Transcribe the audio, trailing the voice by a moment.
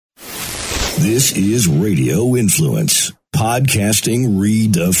This is Radio Influence, podcasting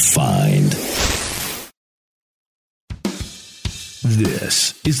redefined.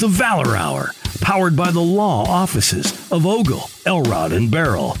 This is the Valor Hour, powered by the law offices of Ogle, Elrod, and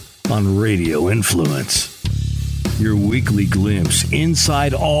Barrel on Radio Influence. Your weekly glimpse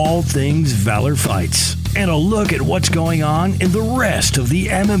inside all things Valor fights and a look at what's going on in the rest of the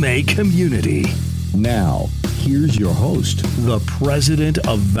MMA community. Now, here's your host, the president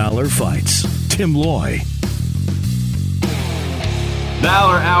of Valor Fights, Tim Loy.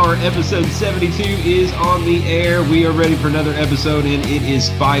 Valor Hour episode 72 is on the air. We are ready for another episode, and it is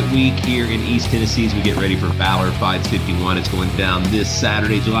fight week here in East Tennessee as we get ready for Valor Fights 51. It's going down this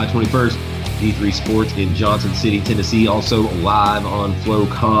Saturday, July 21st, D3 Sports in Johnson City, Tennessee. Also live on Flow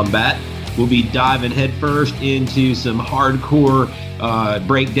Combat. We'll be diving headfirst into some hardcore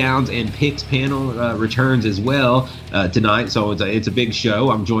breakdowns, and picks panel returns as well tonight. So it's a big show.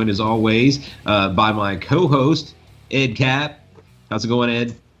 I'm joined as always by my co-host, Ed Cap. How's it going,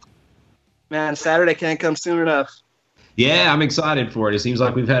 Ed? Man, Saturday can't come soon enough. Yeah, I'm excited for it. It seems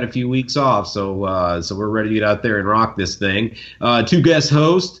like we've had a few weeks off, so we're ready to get out there and rock this thing. Two guest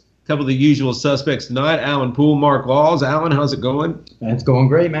hosts, a couple of the usual suspects tonight, Alan Poole, Mark Laws. Alan, how's it going? It's going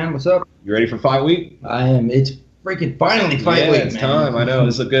great, man. What's up? You ready for fight week? I am. It's freaking finally fight week, it's man. time. I know.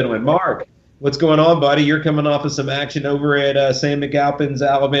 This is a good one. Mark, what's going on, buddy? You're coming off of some action over at Sam McAlpin's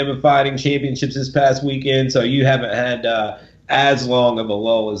Alabama Fighting Championships this past weekend, so you haven't had as long of a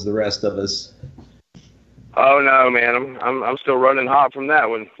lull as the rest of us. Oh no, man! I'm still running hot from that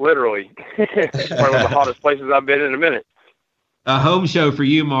one. Literally, one of the hottest places I've been in a minute. A home show for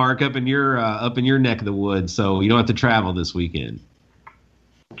you, Mark, up in your neck of the woods, so you don't have to travel this weekend.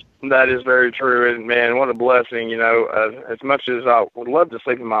 That is very true, and man, what a blessing! You know, as much as I would love to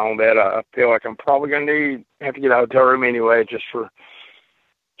sleep in my own bed, I feel like I'm probably going to have to get a hotel room anyway, just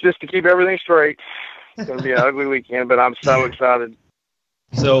to keep everything straight. It's going to be an ugly weekend, but I'm so excited.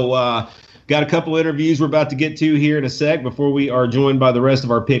 So, got a couple interviews we're about to get to here in a sec before we are joined by the rest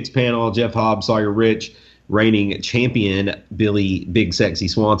of our picks panel. Jeff Hobbs, Sawyer Rich, reigning champion Billy Big Sexy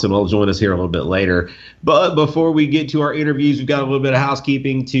Swanson will join us here a little bit later. But before we get to our interviews, we've got a little bit of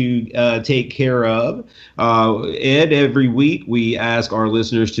housekeeping to take care of. Ed, every week we ask our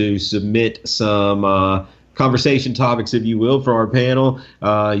listeners to submit some conversation topics, if you will, for our panel.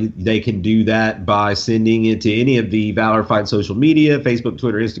 They can do that by sending it to any of the Valor Fight social media, Facebook,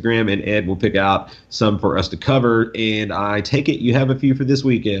 Twitter, Instagram, and Ed will pick out some for us to cover. And I take it you have a few for this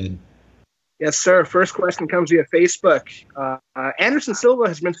weekend. Yes, sir. First question comes via Facebook. Anderson Silva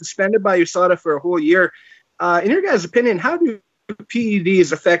has been suspended by USADA for a whole year. In your guys' opinion, how do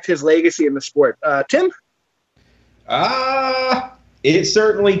PEDs affect his legacy in the sport? Tim? It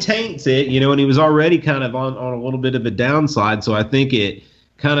certainly taints it, and he was already kind of on a little bit of a downside. So I think it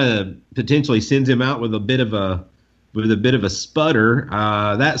kind of potentially sends him out with a bit of a sputter.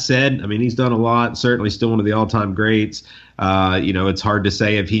 That said, I mean, he's done a lot, certainly still one of the all-time greats. It's hard to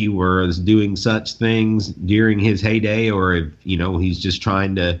say if he was doing such things during his heyday or if, he's just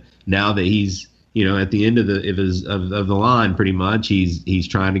trying to, now that he's, at the end of the line, pretty much, he's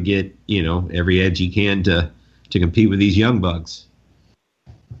trying to get, every edge he can to compete with these young bucks.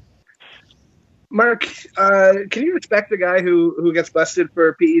 Mark, can you respect the guy who gets busted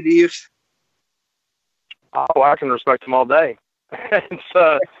for PED use? Oh, I can respect him all day.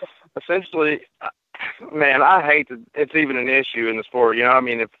 It's essentially, man, I hate that it's even an issue in the sport.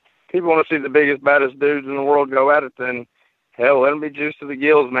 If people want to see the biggest, baddest dudes in the world go at it, then hell, let them be juiced to the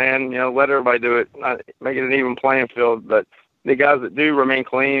gills, man. Let everybody do it. Make it an even playing field. But the guys that do remain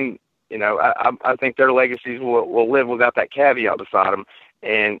clean, I think their legacies will live without that caveat beside them.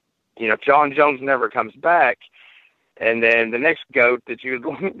 And if John Jones never comes back, and then the next GOAT that you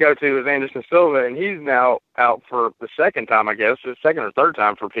would go to is Anderson Silva, and he's now out for the second time, I guess, the second or third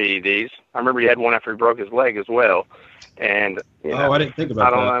time for PEDs. I remember he had one after he broke his leg as well. And I didn't think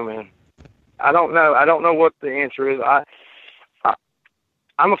about that. I don't know, man. I don't know what the answer is.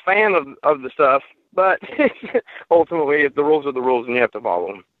 I'm a fan of the stuff, but ultimately, the rules are the rules, and you have to follow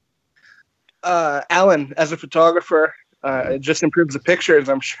them. Alan, as a photographer, it just improves the pictures,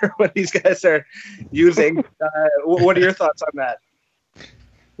 I'm sure, what these guys are using. What are your thoughts on that?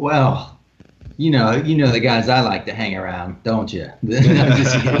 Well, you know the guys I like to hang around, don't you? I'm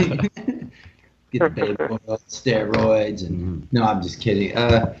just kidding. Get the baby oil, steroids, and no, I'm just kidding.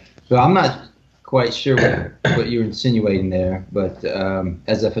 So I'm not quite sure what you're insinuating there, but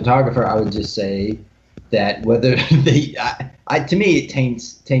as a photographer, I would just say that whether to me it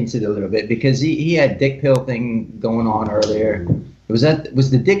taints it a little bit because he had dick pill thing going on earlier. Was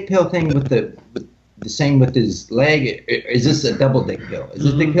the dick pill thing with the same with his leg? Is this a double dick pill? Is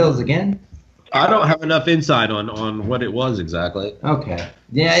this dick pills again? I don't have enough insight on what it was exactly. Okay.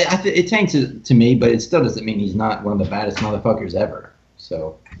 Yeah, it taints it to me, but it still doesn't mean he's not one of the baddest motherfuckers ever.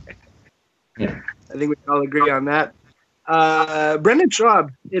 So, yeah. I think we can all agree on that. Brendan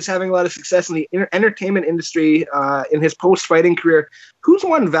Schaub is having a lot of success in the entertainment industry in his post-fighting career. Who's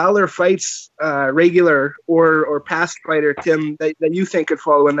one Valor fights regular or past fighter, Tim, that you think could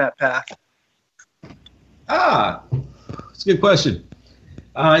follow in that path? That's a good question.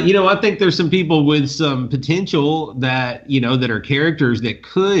 I think there's some people with some potential that are characters that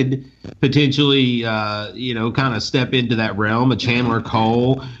could potentially, kind of step into that realm. A Chandler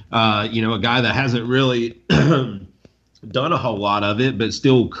Cole, a guy that hasn't really done a whole lot of it, but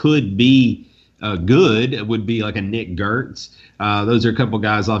still could be good. It would be like a Nick Gertz. Those are a couple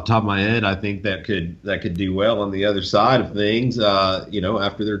guys off the top of my head I think that could do well on the other side of things.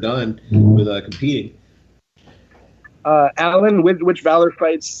 After they're done with competing. Alan, which Valor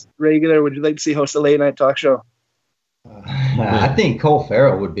fights regular would you like to see host a late night talk show? I think Cole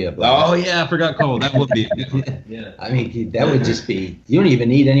Farrell would be a blast. Oh yeah, I forgot Cole. That would be a good one. Yeah. I mean, that would just be. You don't even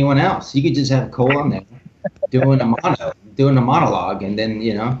need anyone else. You could just have Cole on there doing a monologue, and then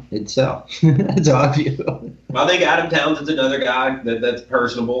it'd sell. That's how I feel. I think Adam Townsend's another guy that's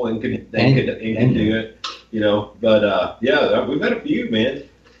personable and can do it. But we've had a few, man.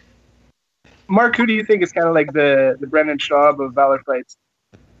 Mark, who do you think is kind of like the Brendan Schaub of Valor fights?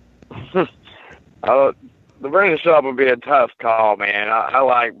 The Brendan Schaub would be a tough call, man. I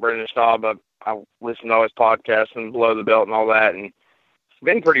like Brendan Schaub. I listen to all his podcasts and Below the Belt and all that, and it's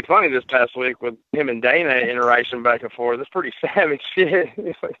been pretty funny this past week with him and Dana interaction back and forth. It's pretty savage shit.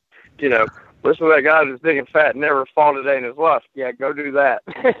 Listen to that guy that's big and fat and never fought a day in his life. Yeah, go do that.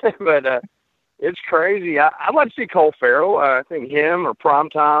 But it's crazy. I'd like to see Cole Farrell. I think him or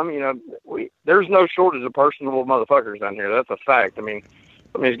Primetime. There's no shortage of personable motherfuckers down here. That's a fact. I mean,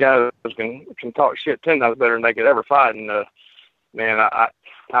 some of these guys can talk shit 10 times better than they could ever fight. And man, I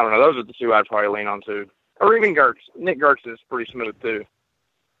don't know. Those are the two I'd probably lean on to. Or even Gertz. Nick Gertz is pretty smooth too.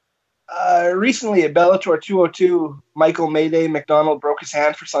 Recently at Bellator 202, Michael Mayday McDonald broke his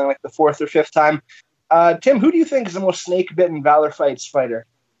hand for something like the fourth or fifth time. Tim, who do you think is the most snake-bitten Valor fights fighter?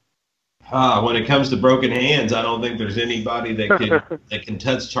 When it comes to broken hands, I don't think there's anybody that can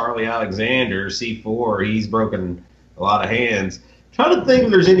touch Charlie Alexander, C4. He's broken a lot of hands. Trying to think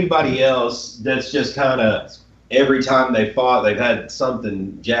if there's anybody else that's just kind of every time they fought, they've had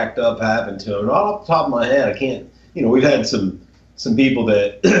something jacked up happen to them. Not off the top of my head, I can't. We've had some people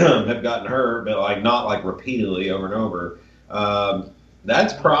that have gotten hurt, but not repeatedly over and over.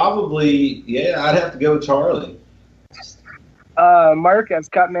 That's probably I'd have to go with Charlie. Mark, as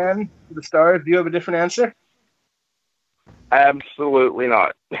cut man for the Stars, do you have a different answer? Absolutely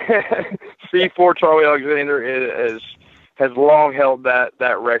not. C4 Charlie Alexander has long held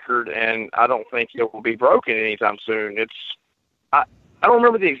that record, and I don't think it will be broken anytime soon. I don't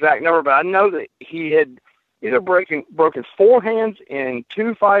remember the exact number, but I know that he had either broken 4 hands in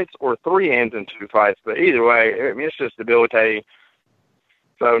 2 fights or 3 hands in 2 fights. But either way, I mean, it's just debilitating.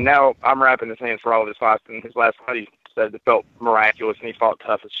 So now I'm wrapping his hands for all of his fights. And his last fight, he said it felt miraculous, and he fought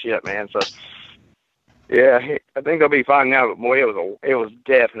tough as shit, man. So yeah, I think they'll be fine now. But boy, it was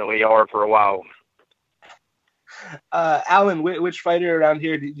definitely hard for a while. Alan, which fighter around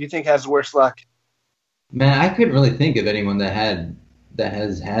here do you think has the worst luck? Man, I couldn't really think of anyone that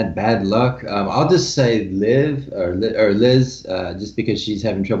has had bad luck. I'll just say Liz, just because she's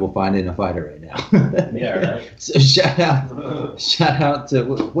having trouble finding a fighter right now. Yeah, right. So shout out to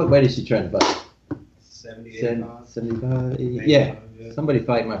what weight is she trying to fight? 75, 80. Yeah, somebody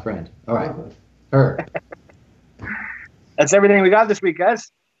fight my friend. All right, her. That's everything we got this week,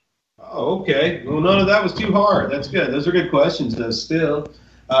 guys. Oh, okay. Well, none of that was too hard. That's good. Those are good questions, though, still.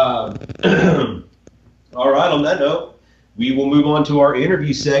 All right, on that note, we will move on to our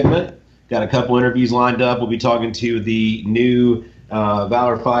interview segment. Got a couple interviews lined up. We'll be talking to the new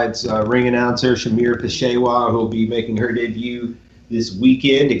Valor Fights ring announcer, Shamir Peshewa, who will be making her debut this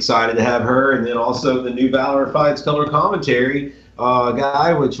weekend. Excited to have her. And then also the new Valor Fights color commentary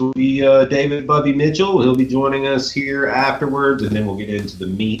guy, which will be David Bubby Mitchell. He'll be joining us here afterwards, and then we'll get into the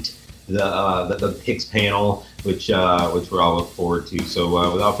meat, the picks panel, which we're all look forward to.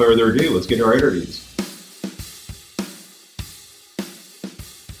 So without further ado, let's get to our interviews.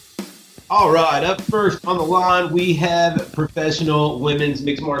 All right, up first on the line, we have professional women's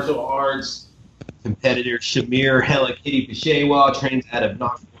mixed martial arts competitor Shamir Hella Kitty Peshewa, trains out of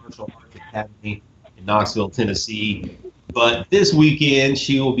Knoxville Martial Arts Academy in Knoxville, Tennessee. But this weekend,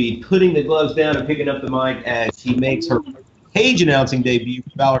 she will be putting the gloves down and picking up the mic as she makes her cage announcing debut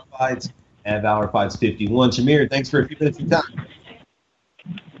for Valor Fights at Valor Fights 51. Shamir, thanks for a few minutes of your time.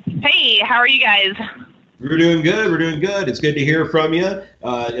 Hey, Hey, how are you guys? We're doing good. We're doing good. It's good to hear from you.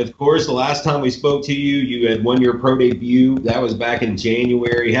 Of course, the last time we spoke to you, you had won your pro debut. That was back in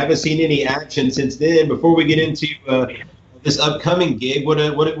January. Haven't seen any action since then. Before we get into this upcoming gig,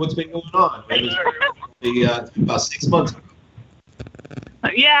 what's been going on? About 6 months ago.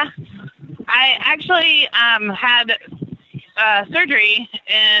 Yeah, I actually had surgery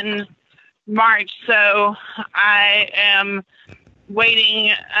in March, so I am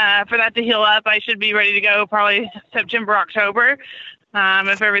waiting for that to heal up. I should be ready to go probably September, October,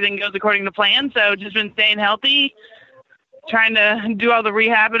 if everything goes according to plan. So just been staying healthy, trying to do all the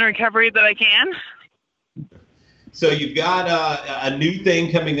rehab and recovery that I can. So you've got a new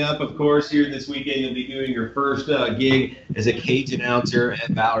thing coming up, of course, here this weekend. You'll be doing your first gig as a cage announcer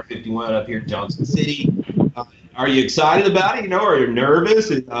at Valor 51 up here in Johnson City. Are you excited about it? Are you nervous?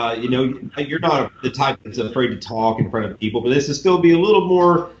 You're not the type that's afraid to talk in front of people, but this is still be a little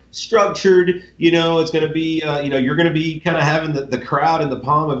more structured. It's going to be, you're going to be kind of having the crowd in the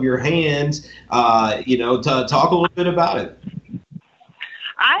palm of your hands, to talk a little bit about it.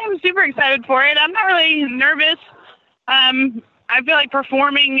 I am super excited for it. I'm not really nervous. I feel like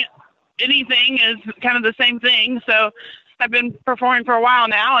performing anything is kind of the same thing. So I've been performing for a while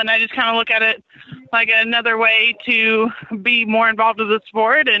now, and I just kind of look at it like another way to be more involved with the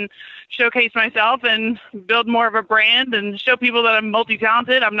sport and showcase myself and build more of a brand and show people that I'm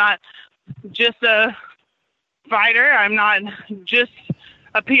multi-talented. I'm not just a fighter. I'm not just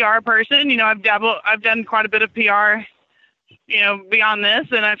a PR person. I've done quite a bit of PR, beyond this,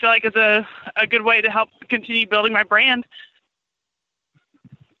 and I feel like it's a good way to help continue building my brand.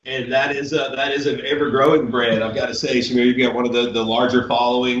 And that is an ever-growing brand. I've got to say, Shamir, you've got one of the larger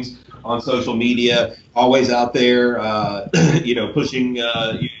followings on social media, always out there, pushing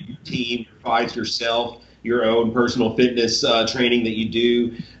your team, your fights, yourself, your own personal fitness training that you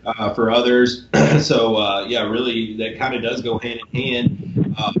do for others. So, really, that kind of does go hand in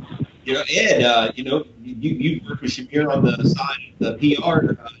hand. Ed, you work with Shamir on the side of the PR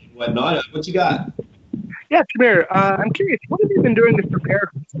and whatnot. What you got? Yeah, Shamir, I'm curious, what have you been doing to prepare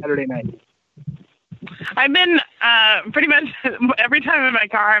for Saturday night? I've been pretty much every time in my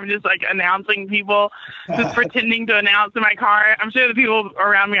car, I'm just like announcing people, just pretending to announce in my car. I'm sure the people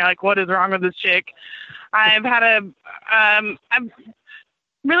around me are like, what is wrong with this chick? I've had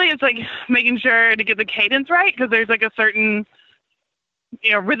it's like making sure to get the cadence right, because there's like a certain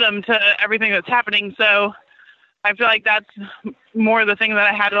rhythm to everything that's happening. So I feel like that's more the thing that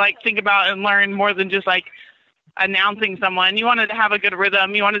I had to like think about and learn, more than just like announcing someone. You wanted to have a good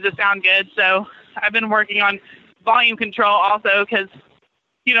rhythm. You wanted to sound good. So I've been working on volume control also, because,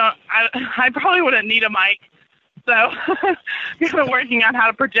 I probably wouldn't need a mic. So I've been working on how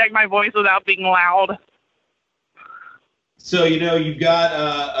to project my voice without being loud. So, you've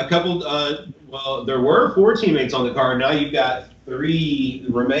got a couple, there were 4 teammates on the card. Now you've got 3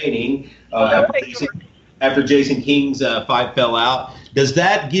 remaining after Jason King's fight fell out. Does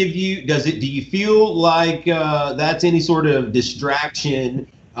that do you feel like that's any sort of distraction?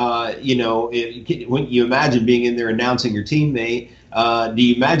 When you imagine being in there announcing your teammate, do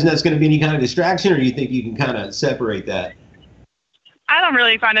you imagine that's going to be any kind of distraction, or do you think you can kind of separate that? I don't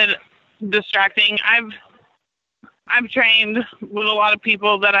really find it distracting. I've trained with a lot of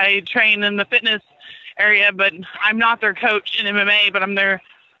people that I train in the fitness area, but I'm not their coach in MMA, but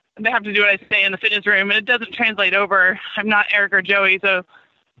they have to do what I say in the fitness room, and it doesn't translate over. I'm not Eric or Joey, so,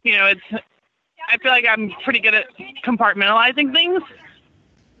 I feel like I'm pretty good at compartmentalizing things.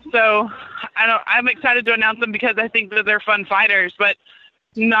 So I'm excited to announce them because I think that they're fun fighters, but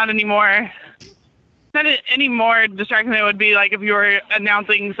not anymore. Not any more distracting than it would be like if you were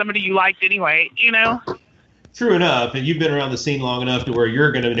announcing somebody you liked anyway, True enough, and you've been around the scene long enough to where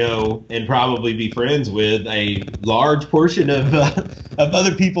you're going to know and probably be friends with a large portion of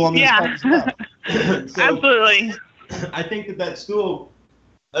other people on this call as well. So, absolutely. I think that's still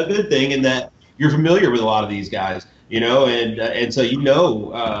a good thing in that you're familiar with a lot of these guys, and so you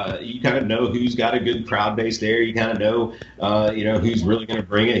kind of know who's got a good crowd base there. You kind of know, who's really going to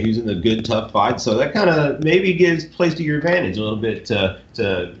bring it, who's in the good tough fights. So that kind of maybe plays to your advantage a little bit to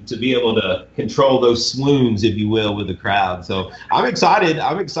be able to control those swoons, if you will, with the crowd. So I'm excited.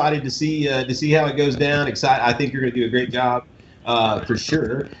 I'm excited to see how it goes down. I think you're going to do a great job. For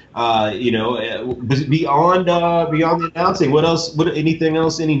sure. Beyond the announcing, what else? Anything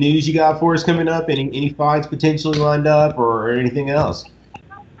else? Any news you got for us coming up? Any fights potentially lined up, or anything else?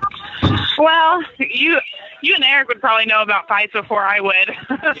 Well, you and Eric would probably know about fights before I would.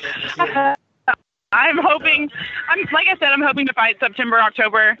 I'm hoping to fight September,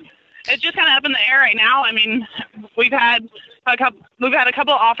 October. it's just kind of up in the air right now. I mean, we've had a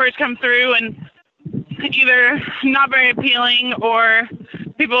couple of offers come through, and either not very appealing or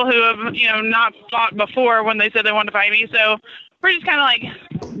people who have, not fought before when they said they wanted to fight me. So we're just kind of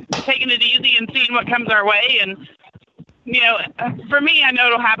like taking it easy and seeing what comes our way. And, for me, I know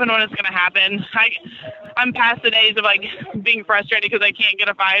it'll happen when it's going to happen. I'm past the days of like being frustrated because I can't get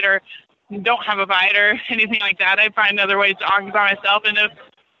a fight or don't have a fight or anything like that. I find other ways to occupy myself. And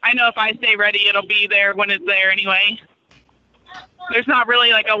if I stay ready, it'll be there when it's there anyway. There's not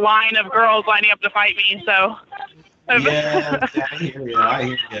really like a line of girls lining up to fight me, so. Yeah, I hear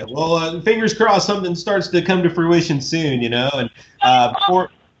you. Well, fingers crossed something starts to come to fruition soon, And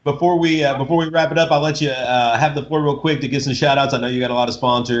before we wrap it up, I'll let you have the floor real quick to get some shout outs. I know you got a lot of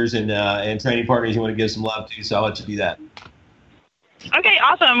sponsors and training partners you want to give some love to, so I'll let you do that. Okay,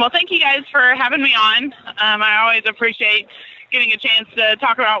 awesome. Well, thank you guys for having me on. I always appreciate getting a chance to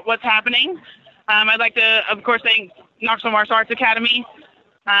talk about what's happening. I'd like to, of course, thank Knoxville Martial Arts Academy.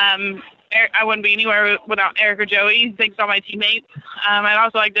 I wouldn't be anywhere without Eric or Joey. Thanks to all my teammates. I'd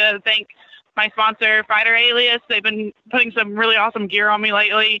also like to thank my sponsor, Fighter Alias. They've been putting some really awesome gear on me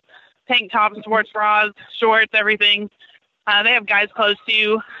lately. Tank tops, sports bras, shorts, everything. They have guys clothes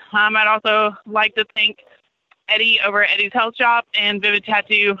too. I'd also like to thank Eddie over at Eddie's Health Shop and Vivid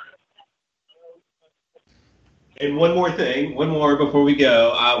Tattoo. And one more before we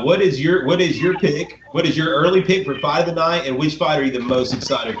go. What is your pick? What is your early pick for fight of the night, and which fight are you the most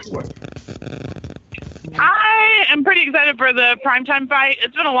excited for? I am pretty excited for the primetime fight.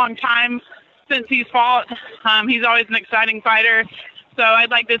 It's been a long time since he's fought. He's always an exciting fighter, so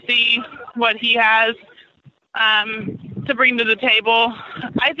I'd like to see what he has to bring to the table.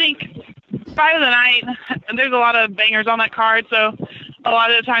 I think fight of the night, there's a lot of bangers on that card, so a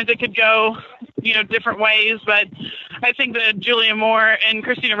lot of the times it could go different ways, but I think the Julia Moore and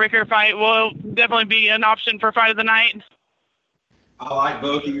Christina Ricker fight will definitely be an option for fight of the night. I like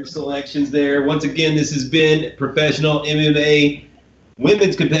both of your selections there. Once again, this has been professional MMA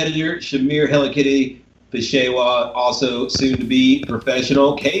women's competitor Shamir Helikity Peshewa, also soon to be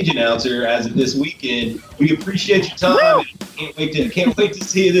professional cage announcer as of this weekend. We appreciate your time. Can't wait to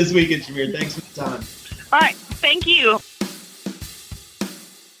see you this weekend, Shamir. Thanks for the time. All right, thank you.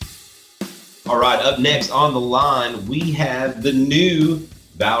 All right, up next on the line, we have the new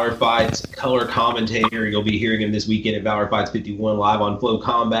Valor Fights color commentator. You'll be hearing him this weekend at Valor Fights 51 live on Flow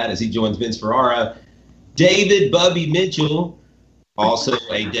Combat as he joins Vince Ferrara. David Bubby Mitchell, also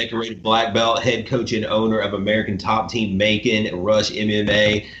a decorated black belt, head coach and owner of American Top Team Macon, Rush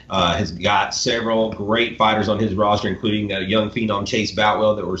MMA, has got several great fighters on his roster, including young phenom Chase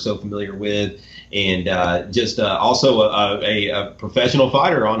Boutwell that we're so familiar with. And also a professional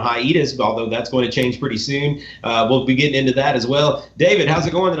fighter on hiatus, although that's going to change pretty soon. We'll be getting into that as well. David, how's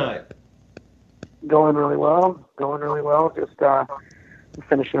it going tonight? Going really well. Just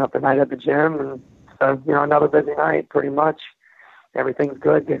finishing up the night at the gym, and another busy night, pretty much. Everything's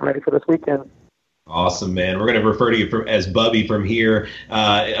good. Getting ready for this weekend. Awesome, man. We're going to refer to you as Bubby from here,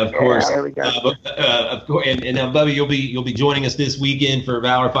 of course. There we go. Of course, and now, Bubby, you'll be joining us this weekend for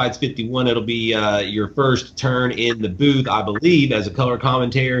Valor Fights 51. It'll be your first turn in the booth, I believe, as a color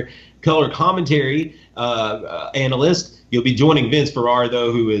commentary analyst. You'll be joining Vince Ferrara,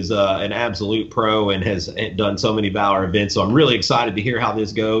 though, who is an absolute pro and has done so many Valor events. So I'm really excited to hear how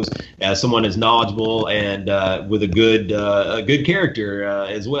this goes as someone as knowledgeable and with a good character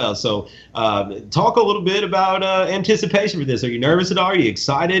as well. So talk a little bit about anticipation for this. Are you nervous at all? Are you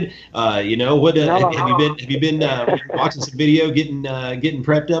excited? Have you been watching some video, getting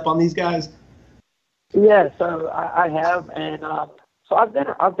prepped up on these guys? Yeah, so I have, and so I've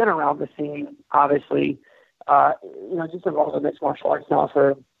been around the scene, obviously. Just involved in mixed martial arts now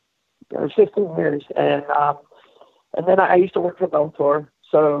for 15 years, and then I used to work for Bellator.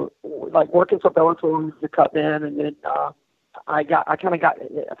 So, like working for Bellator was the cut in, and then I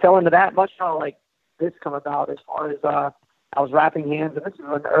fell into that much how like this come about as far as I was wrapping hands, and this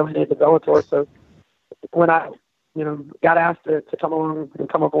was in the early days of Bellator. So when I got asked to come along and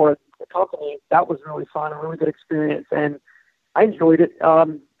come aboard the company, that was really fun, a really good experience, and I enjoyed it.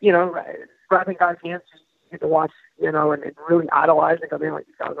 Wrapping guys' hands. Get to watch, and really idolizing. I mean, like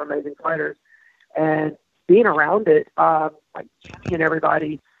these guys are amazing fighters, and being around it, like Jimmy and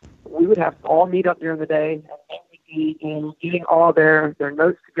everybody, we would have to all meet up during the day and getting all their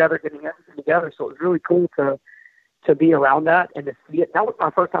notes together, getting everything together. So it was really cool to be around that and to see it. That was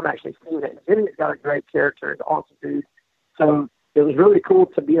my first time actually seeing it. Jimmy's got a great character, he's an awesome dude. So it was really cool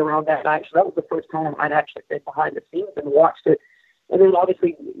to be around that. And actually, that was the first time I'd actually been behind the scenes and watched it. And then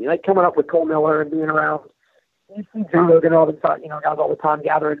obviously, coming up with Cole Miller and being around you see Joe Rogan all the time, guys all the time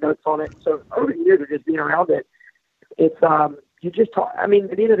gathering notes on it. So over the years of just being around it, it's you just talk. I mean,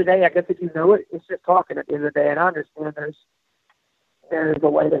 at the end of the day, I guess if you know it, it's just talking at the end of the day. And I understand there's a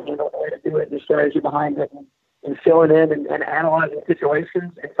way to handle it, a way to do it, the strategy behind it, and filling in and analyzing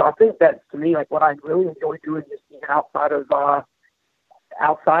situations. And so I think that's, to me, like what I really enjoy doing, just even outside of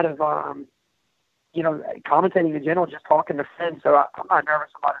commentating in general, just talking to friends. So I'm not nervous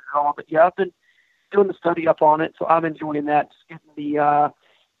about it at all. But yeah, I've been doing the study up on it, so I'm enjoying that. Just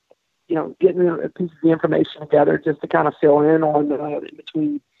getting a piece of the information together just to kind of fill in on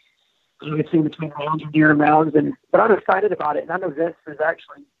between rounds and during rounds. But I'm excited about it, and I know Vince is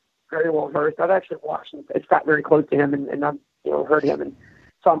actually very well versed. I've actually watched him. It's got very close to him, and I've heard him, and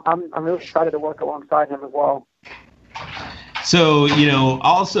so I'm really excited to work alongside him as well. So,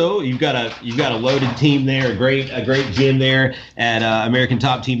 also you've got a loaded team there, a great gym there at American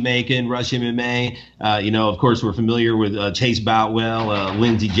Top Team Macon, Rush MMA. Of course, we're familiar with Chase Boutwell,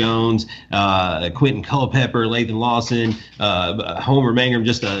 Lindsey Jones, Quentin Culpepper, Lathan Lawson, Homer Mangrum,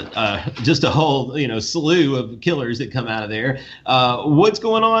 just a whole slew of killers that come out of there. What's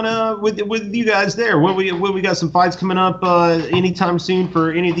going on with you guys there? We got some fights coming up anytime soon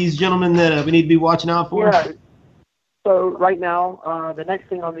for any of these gentlemen that we need to be watching out for? Yeah. So right now, the next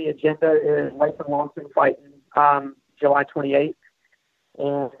thing on the agenda is Lathan Lawson fighting July 28th.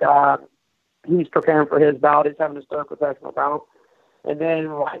 And he's preparing for his bout. He's having his third professional bout. And then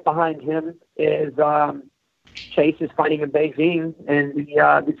right behind him is Chase is fighting in Beijing in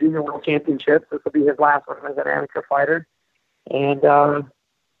the Junior World Championships. This will be his last one as an amateur fighter. And up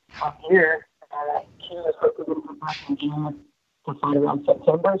here, he is hopefully going to come back in June to fight around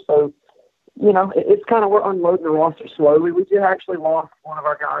September. So, it's kind of, we're unloading the roster slowly. We did actually lost one of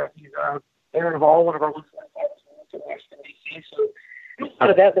our guys. He's Aaron Hall, one of our listeners, to Washington, D.C. So out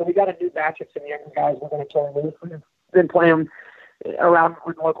of that, then we got a new batch of some younger guys we're going to turn loose. We've been playing around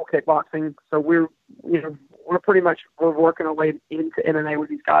with local kickboxing. So we're working our way into MMA with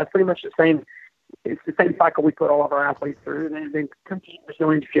these guys. Pretty much the same. It's the same cycle we put all of our athletes through. They compete in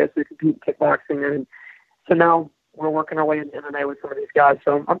Brazilian Jiu-Jitsu, compete in kickboxing. And so now we're working our way into MMA with some of these guys.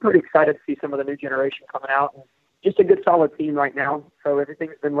 So I'm pretty excited to see some of the new generation coming out. And just a good, solid team right now. So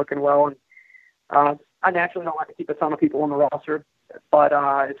everything's been looking well. And I naturally don't like to keep a ton of people on the roster, but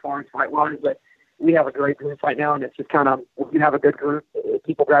as far as fight-wise, but we have a great group right now, and it's just kind of, when you have a good group,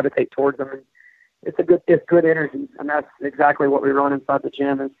 people gravitate towards them. And it's good energy, and that's exactly what we run inside the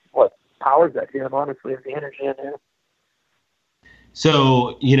gym. Is what powers that gym, honestly, is the energy in there.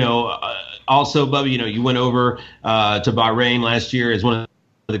 So, also, Bubby, you went over to Bahrain last year as one of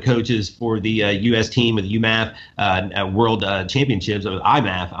the coaches for the U.S. team of the UMAF World Championships, or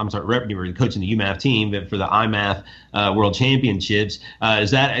IMAF. I'm sorry, you were coaching the UMAF team, but for the IMAF World Championships.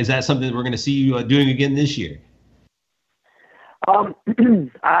 Is that something that we're going to see you doing again this year?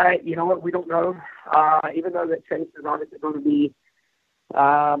 You know what, we don't know. Even though that Chase is obviously going to be,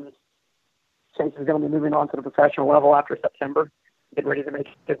 Chase is going to be moving on to the professional level after September, getting ready to make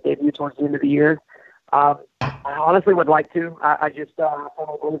his debut towards the end of the year. I honestly would like to. I just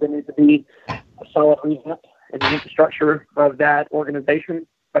believe there needs to be a solid revamp in the infrastructure of that organization.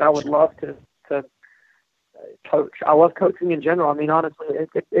 But I would love to coach. I love coaching in general. I mean, honestly,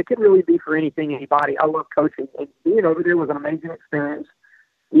 it could really be for anything, anybody. I love coaching. And being over there was an amazing experience.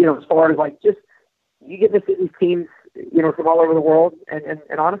 As far as like just you get to see these teams, from all over the world, and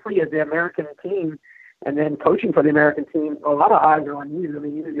honestly, as the American team. And then coaching for the American team, a lot of eyes are on you. I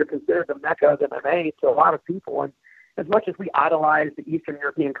mean, you're considered the mecca of MMA to a lot of people. And as much as we idolize the Eastern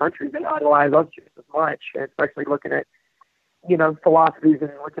European countries, they idolize us just as much, especially looking at, philosophies and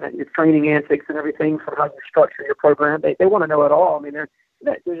looking at your training antics and everything from how you structure your program. They want to know it all. I mean,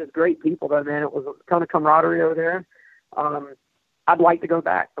 they're just great people, though, man. It was a ton of camaraderie over there. I'd like to go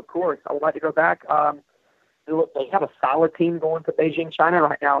back, of course. I would like to go back. They have a solid team going to Beijing, China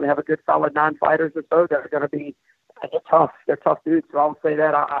right now. They have a good solid 9 fighters or so that are going to be tough. They're tough dudes. So I'll say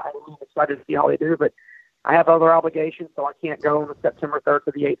that. I'm excited to see how they do. But I have other obligations, so I can't go on the September 3rd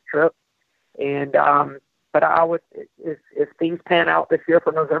to the 8th trip. And but I would, if things pan out this year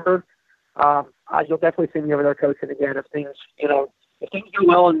for November, you'll definitely see me over there coaching again. If things go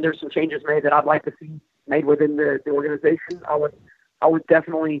well and there's some changes made that I'd like to see made within the organization, I would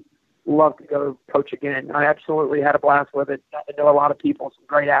definitely love to go coach again. I absolutely had a blast with it. Got to know a lot of people, some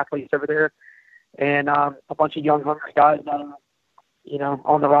great athletes over there, and a bunch of young, hungry guys,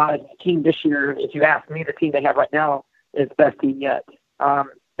 on the rise. The team this year, if you ask me, the team they have right now is the best team yet.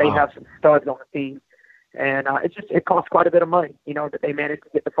 They have some studs on the team, and it costs quite a bit of money, that they managed to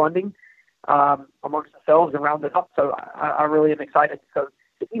get the funding amongst themselves and round it up. So I really am excited. So,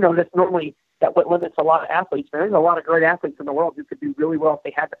 that's normally that limits a lot of athletes. There's a lot of great athletes in the world who could do really well if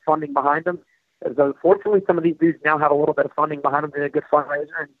they had the funding behind them. So fortunately, some of these dudes now have a little bit of funding behind them. They're a good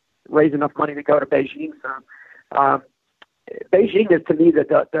fundraiser and raise enough money to go to Beijing. So Beijing is, to me,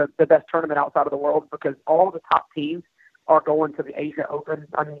 the best tournament outside of the world because all the top teams are going to the Asia Open.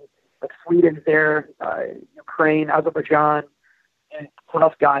 I mean, like Sweden's there, Ukraine, Azerbaijan, and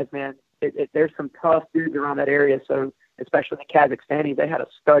tough guys, man. There's some tough dudes around that area. So especially the Kazakhstanis, they had a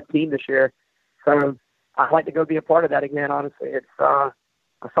stud team this year. So I'd like to go be a part of that again. Honestly,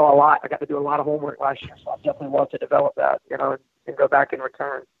 I saw a lot. I got to do a lot of homework last year, so I definitely want to develop that, and go back and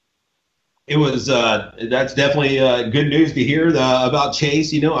return. It was that's definitely good news to hear about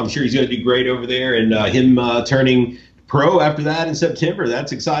Chase. I'm sure he's going to do great over there, and him turning pro after that in September.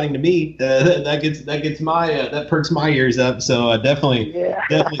 That's exciting to me. That perks my ears up. So definitely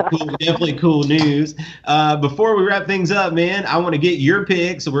cool news. Before we wrap things up, man, I want to get your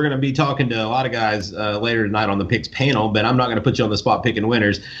picks. So we're going to be talking to a lot of guys later tonight on the picks panel, but I'm not going to put you on the spot picking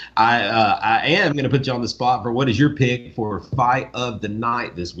winners. I am going to put you on the spot for what is your pick for fight of the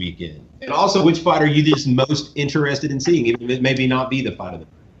night this weekend, and also which fight are you just most interested in seeing, even if it maybe not be the fight of the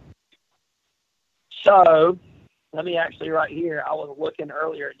night. So. Let me actually right here. I was looking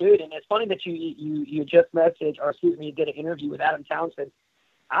earlier, dude, and it's funny that you just messaged, or excuse me, you did an interview with Adam Townsend.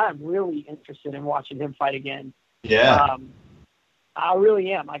 I'm really interested in watching him fight again. Yeah. I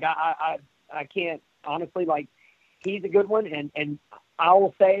really am. Like I can't honestly, like, he's a good one, and I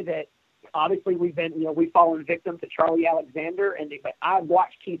will say that obviously we've fallen victim to Charlie Alexander, and I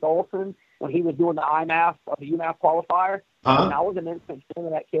watched Keith Olson when he was doing the IMAF or the UMAF qualifier, and I was an instant fan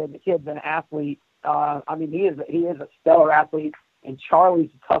of that kid. The kid's an athlete. I mean, he is a stellar athlete, and Charlie's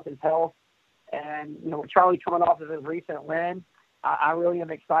tough as hell. And with Charlie coming off of his recent win, I really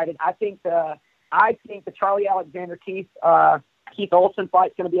am excited. I think the Charlie Alexander Keith Olson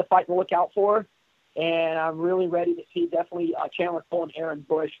fight's going to be a fight to look out for, and I'm really ready to see definitely Chandler Cole and Aaron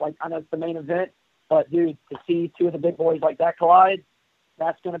Bush. Like, I know it's the main event, but dude, to see two of the big boys like that collide,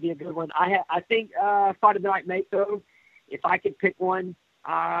 that's going to be a good one. I think fight of the night mate though. If I could pick one.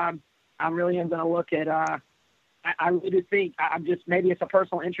 I really am going to look at I really do think I'm just, maybe it's a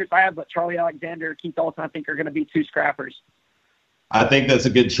personal interest I have, but Charlie Alexander, Keith Olson, I think are going to be two scrappers. I think that's a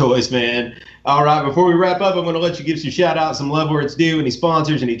good choice, man. All right, before we wrap up, I'm going to let you give some shout-outs, some love where it's due, any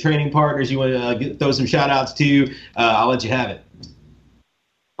sponsors, any training partners you want to throw some shout-outs to. I'll let you have it.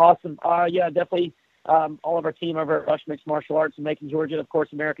 Awesome. Yeah, definitely all of our team over at Rush Mixed Martial Arts in Macon, Georgia, of course,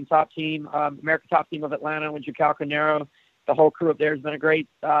 American Top Team of Atlanta with Jucal Canero. The whole crew up there has been a great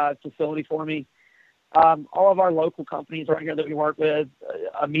facility for me. All of our local companies right here that we work with,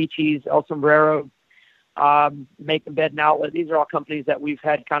 Amichis, El Sombrero, Make the Bed and Outlet. These are all companies that we've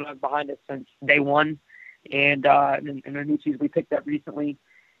had kind of behind us since day one. And Amichis we picked up recently.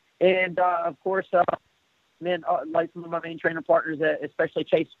 And, of course, like some of my main trainer partners, especially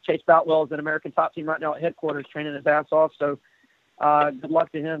Chase Boutwell is an American Top Team right now at headquarters training his ass off. So good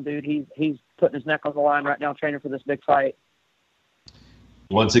luck to him, dude. He's putting his neck on the line right now training for this big fight.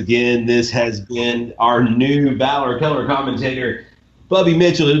 Once again, this has been our new Valor color commentator, Bubby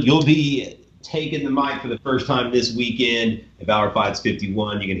Mitchell. You'll be taking the mic for the first time this weekend at Valor Fights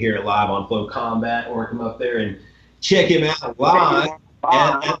 51. You can hear it live on Flow Combat, or come up there and check him out live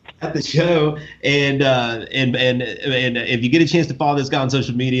at the show. And if you get a chance to follow this guy on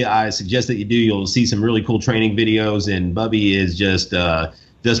social media, I suggest that you do. You'll see some really cool training videos, and Bubby is just a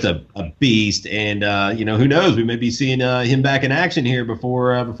beast. And who knows, we may be seeing him back in action here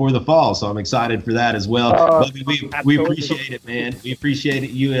before the fall, so I'm excited for that as well. Bubby, we appreciate it, man. We appreciate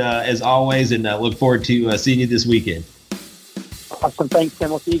it, you as always, and look forward to seeing you this weekend. Awesome. Thanks, Tim.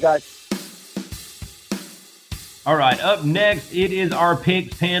 We'll see you guys. All right, up next, it is our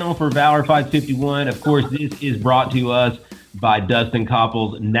picks panel for Valor Fights 51. Of course, this is brought to us by Dustin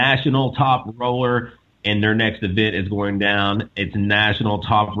Koppel's National Top Roller, and their next event is going down. It's National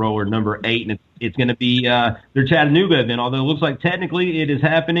Top Roller number 8, and it's going to be their Chattanooga event, although it looks like technically it is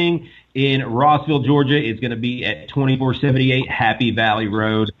happening in Rossville, Georgia. It's going to be at 2478 Happy Valley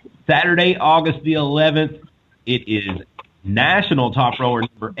Road. Saturday, August the 11th, it is National Top Roller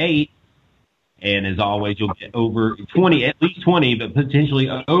number 8. And as always, you'll get over 20, at least 20, but potentially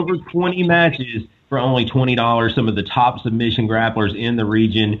over 20 matches for only $20. Some of the top submission grapplers in the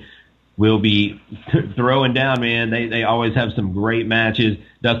region will be throwing down, man. They always have some great matches.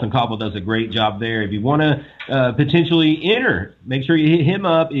 Dustin Koppel does a great job there. If you want to potentially enter, make sure you hit him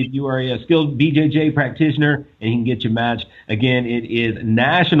up if you are a skilled BJJ practitioner and he can get you a match. Again, it is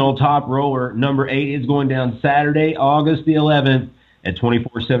National Top Roller number 8. It's going down Saturday, August the 11th. At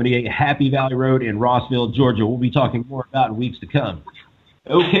 2478 Happy Valley Road in Rossville, Georgia. We'll be talking more about in weeks to come.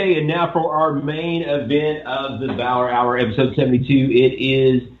 Okay, and now for our main event of the Valor Hour, episode 72. It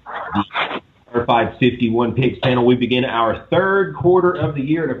is the Valor 551 Picks panel. We begin our third quarter of the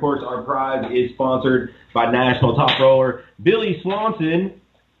year, and of course, our prize is sponsored by National Top Roller Billy Swanson,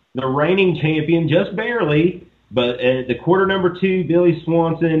 the reigning champion, just barely. But the quarter number 2, Billy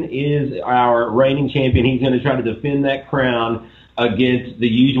Swanson is our reigning champion. He's going to try to defend that crown against the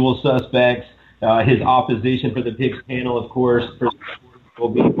usual suspects. His opposition for the Picks panel, of course, will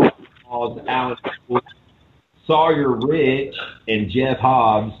be Alex Sawyer Rich and Jeff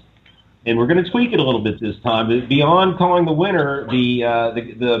Hobbs. And we're going to tweak it a little bit this time. But beyond calling the winner, the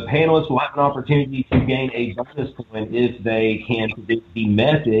panelists will have an opportunity to gain a bonus point if they can predict the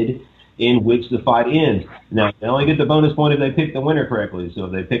method in which the fight ends. Now, they only get the bonus point if they pick the winner correctly. So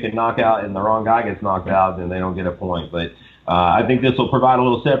if they pick a knockout and the wrong guy gets knocked out, then they don't get a point. But I think this will provide a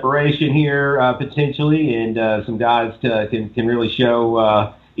little separation here potentially, and some guys can really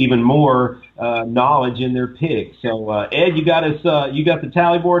show even more knowledge in their picks. So Ed, you got us. You got the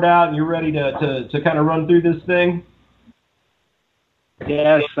tally board out, and you're ready to kind of run through this thing.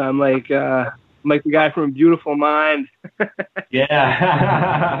 Yes, I'm like the guy from Beautiful Mind.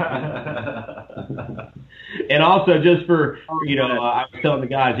 Yeah. And also, just for I was telling the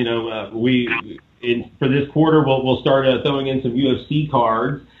guys, for this quarter, we'll start throwing in some UFC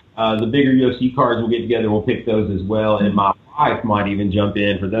cards. The bigger UFC cards we'll get together, we'll pick those as well. And my wife might even jump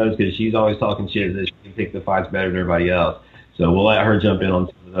in for those because she's always talking shit that she can pick the fights better than everybody else. So we'll let her jump in on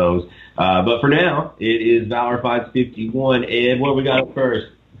some of those. But for now, it is Valor Fights 51. Ed, what we got up first?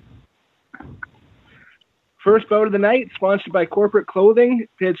 First bout of the night, sponsored by Corporate Clothing,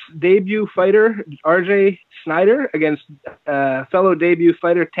 pits debut fighter RJ Snyder against fellow debut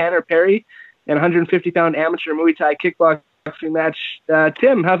fighter Tanner Perry in a 150-pound amateur Muay Thai kickboxing match.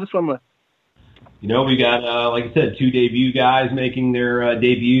 Tim, how's this one look? We got, like I said, 2 debut guys making their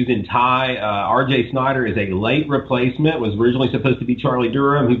debuts in Thai. RJ Snyder is a late replacement, was originally supposed to be Charlie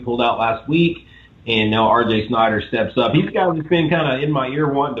Durham, who pulled out last week. And now RJ Snyder steps up. He's a guy who's been kind of in my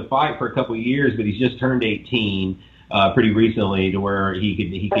ear wanting to fight for a couple of years, but he's just turned 18 pretty recently to where he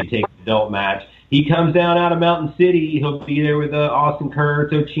could take an adult match. He comes down out of Mountain City. He'll be there with Austin Kerr,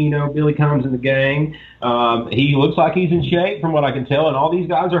 Tochino, Billy Combs, and the gang. He looks like he's in shape from what I can tell, and all these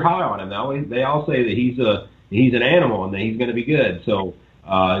guys are high on him. They all say that he's an animal and that he's going to be good. So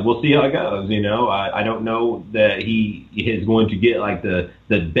we'll see how it goes. I don't know that he is going to get like the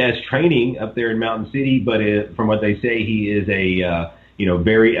best training up there in Mountain City, but from what they say, he is a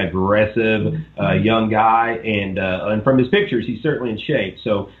very aggressive young guy, and from his pictures, he's certainly in shape.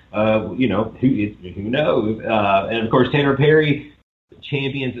 So who knows? And of course, Tanner Perry,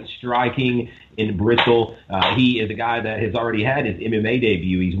 champions at striking in Bristol. He is a guy that has already had his MMA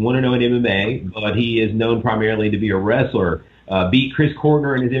debut. He's 1-0 in MMA, but he is known primarily to be a wrestler. Beat Chris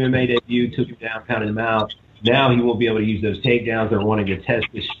Cordner in his MMA debut, took him down, pounded him out. Now he won't be able to use those takedowns. They're wanting to test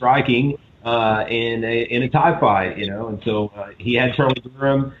his striking in a Thai fight, And so he had Charlie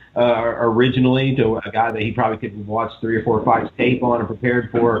Durham originally, to a guy that he probably could watch 3 or 4 fights tape on and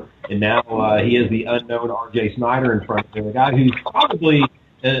prepared for. And now he has the unknown RJ Snyder in front of him, a guy who's probably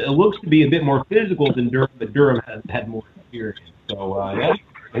looks to be a bit more physical than Durham, but Durham has had more experience. So,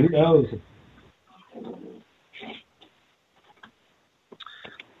 who knows?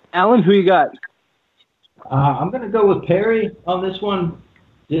 Alan, who you got? I'm going to go with Perry on this one.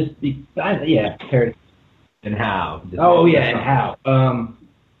 Perry. And how? And how?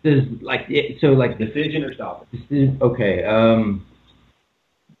 Decision or stoppage? Okay.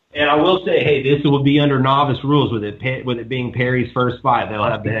 And I will say, hey, this will be under novice rules with it being Perry's first fight. They'll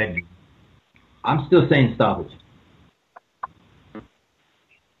have the head. I'm still saying stoppage.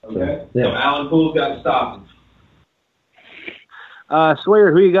 Okay. So Alan Poole's got stoppage.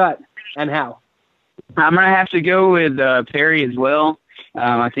 Sawyer, who you got and how? I'm going to have to go with Perry as well.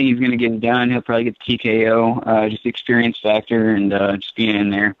 I think he's going to get it done. He'll probably get the TKO, just the experience factor and just being in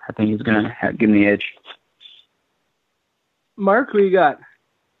there. I think he's going to give him the edge. Mark, who you got?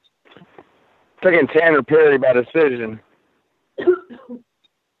 Taking Tanner Perry by decision.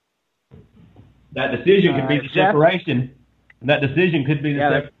 That decision could be the separation. That decision could be the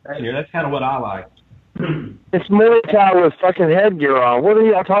separation here. That's kind of what I like. It's Muay Thai with fucking headgear on. What are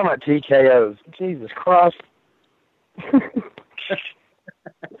y'all talking about, TKOs? Jesus Christ.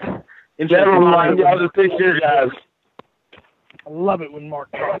 Never mind, y'all just fix your guys. I love it when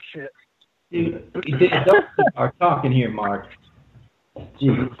Mark talks shit. Dude, don't start talking here, Mark.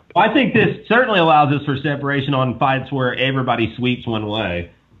 Well, I think this certainly allows us for separation on fights where everybody sweeps one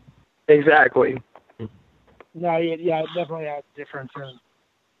way. Exactly. No, yeah, it definitely has a difference.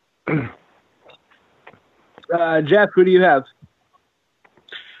 Jeff, who do you have?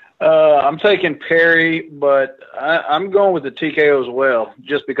 I'm taking Perry, but I'm going with the TKO as well,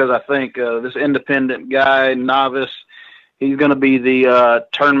 just because I think this independent guy, novice, he's going to be the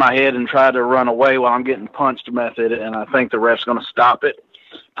turn my head and try to run away while I'm getting punched method, and I think the ref's going to stop it,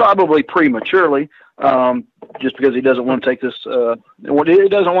 probably prematurely, just because he doesn't want to take this. He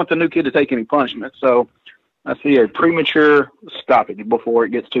doesn't want the new kid to take any punishment. So I see a premature stoppage before it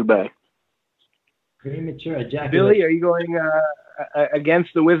gets too bad. Premature ejaculation. Billy, are you going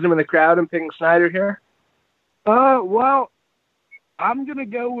against the wisdom of the crowd and picking Snyder here? Well, I'm going to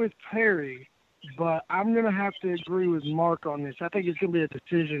go with Perry, but I'm going to have to agree with Mark on this. I think it's going to be a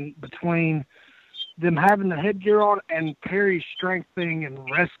decision between them having the headgear on and Perry's strength thing and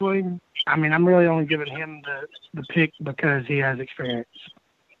wrestling. I mean, I'm really only giving him the pick because he has experience.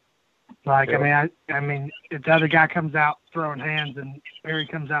 Like, yeah. I mean, if the other guy comes out throwing hands and Perry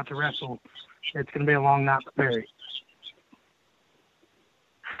comes out to wrestle, it's going to be a long night for Perry.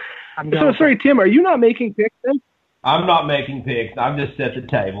 So, sorry, Tim, are you not making picks then? I'm not making picks. I've just set the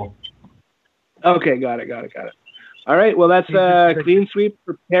table. Okay, got it. All right, well, that's a clean sweep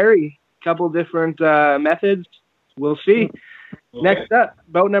for Perry. Couple different methods. We'll see. Okay. Next up,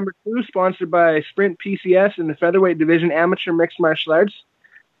 bout number 2, sponsored by Sprint PCS in the featherweight division, amateur mixed martial arts.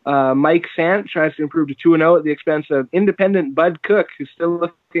 Mike Sant tries to improve to 2-0 at the expense of independent Bud Cook, who's still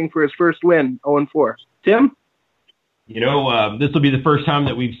looking for his first win, 0-4. Tim? This will be the first time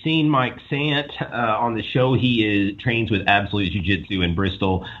that we've seen Mike Sant on the show. He trains with Absolute Jiu-Jitsu in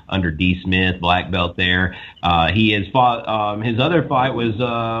Bristol under D. Smith, black belt there. He has fought. His other fight was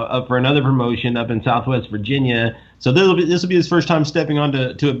up for another promotion up in Southwest Virginia. So this will be his first time stepping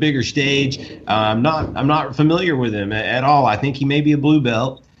onto a bigger stage. I'm not familiar with him at all. I think he may be a blue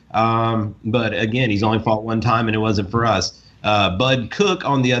belt, but again, he's only fought one time, and it wasn't for us. Bud Cook,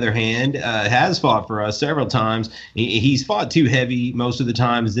 on the other hand, has fought for us several times. He's fought too heavy most of the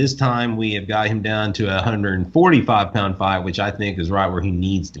times. This time we have got him down to a 145-pound fight, which I think is right where he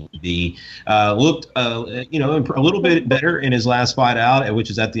needs to be. Looked, a little bit better in his last fight out, which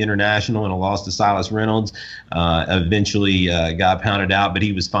is at the International, and a loss to Silas Reynolds. Eventually got pounded out, but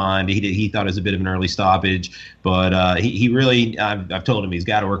he was fine. He thought it was a bit of an early stoppage, but he really, I've told him he's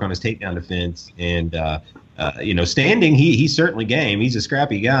got to work on his takedown defense, and standing, he's certainly game. He's a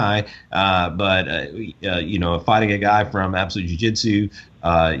scrappy guy, but fighting a guy from Absolute Jiu-Jitsu,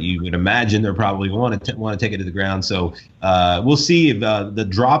 you would imagine they're probably want to take it to the ground. So we'll see if the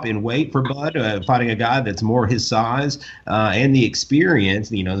drop in weight for Bud, fighting a guy that's more his size, and the experience,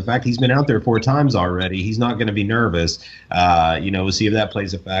 the fact he's been out there 4 times already, he's not going to be nervous. We'll see if that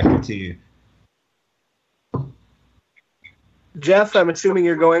plays a factor too. Jeff, I'm assuming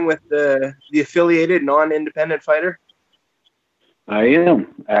you're going with the affiliated non-independent fighter? I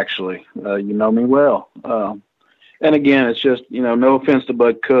am, actually. You know me well. And again, it's just, no offense to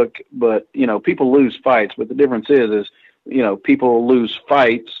Bud Cook, but, people lose fights. But the difference is, people lose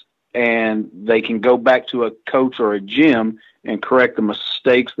fights and they can go back to a coach or a gym and correct the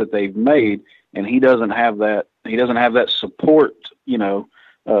mistakes that they've made. And he doesn't have that. He doesn't have that support,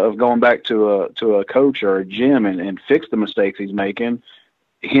 of going back to a coach or a gym and fix the mistakes he's making.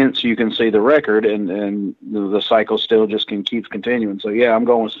 Hence, you can see the record, and the cycle still just keeps continuing. So, yeah, I'm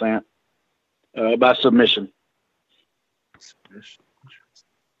going with Sant by submission.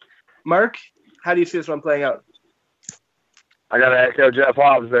 Mark, how do you see this one playing out? I got to echo Jeff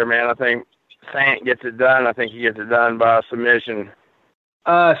Hobbs there, man. I think Sant gets it done. I think he gets it done by submission.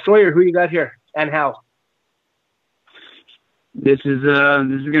 Sawyer, who you got here and how? This is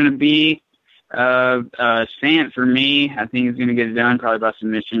going to be Sant for me. I think he's going to get it done probably by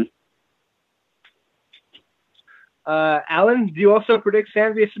submission. Alan, do you also predict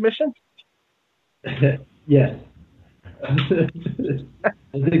Sant via submission? Yes.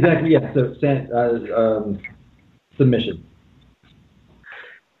 That's exactly, yes. So Sant, submission.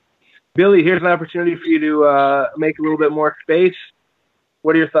 Billy, here's an opportunity for you to make a little bit more space.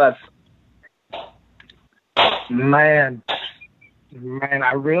 What are your thoughts? Man,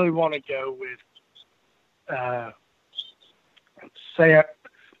 I really want to go with Sant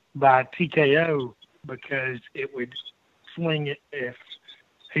by TKO because it would swing it if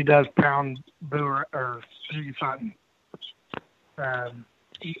he does pound Boer or who you fighting.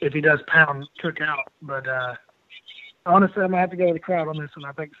 If he does pound Cook out, but honestly, I'm gonna have to go with the crowd on this one.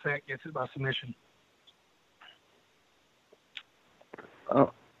 I think Sant gets it by submission.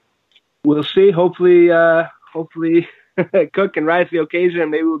 We'll see. Hopefully, Cook can rise to the occasion,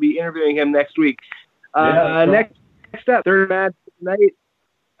 and maybe we'll be interviewing him next week. Next up, third match tonight.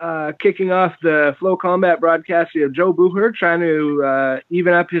 kicking off the Flow Combat broadcast, we have Joe Bucher trying to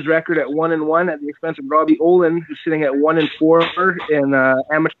even up his record at 1-1 at the expense of Robbie Olin, who's sitting at 1-4 in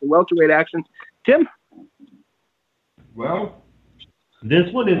amateur welterweight action. Tim? Well,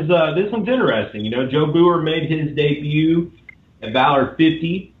 this one's interesting. You know, Joe Bucher made his debut at Valor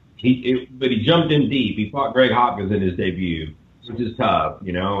 50, but he jumped in deep. He fought Greg Hopkins in his debut, which is tough,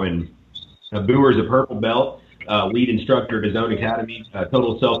 you know. And Bucher's a purple belt, lead instructor at his own academy,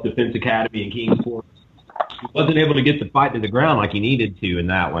 Total Self-Defense Academy in Kingsport. He wasn't able to get the fight to the ground like he needed to in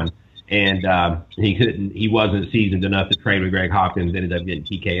that one, and he wasn't seasoned enough to train with Greg Hopkins. Ended up getting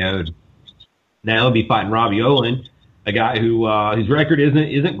TKO'd. Now he'll be fighting Robbie Olin, a guy who his record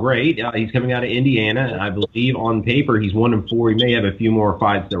isn't great. He's coming out of Indiana, and I believe on paper he's 1-4. He may have a few more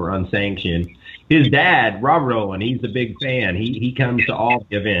fights that were unsanctioned. His dad, Robert Olin, he's a big fan. He comes to all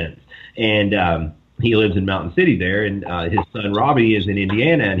the events, and he lives in Mountain City there. And his son Robbie is in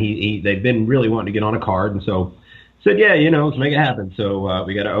Indiana, and they've been really wanting to get on a card, and so said, yeah, you know, let's make it happen. So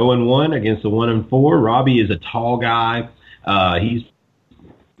we got an 0-1 against the 1-4. Robbie is a tall guy. He's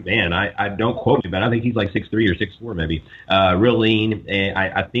Man, I don't quote me, but I think he's like 6'3" or 6'4", maybe. Real lean, and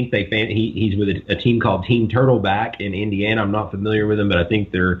I think he's with a team called Team Turtleback in Indiana. I'm not familiar with them, but I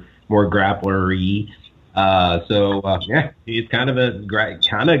think they're more grappler-y. Yeah, he's kind of I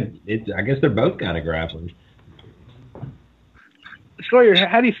guess they're both kind of grapplers. Sawyer,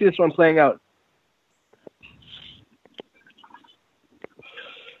 how do you see this one playing out?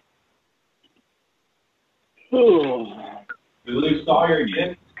 We lose Sawyer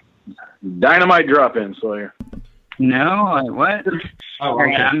again. Dynamite drop in, Sawyer. No, what? Oh,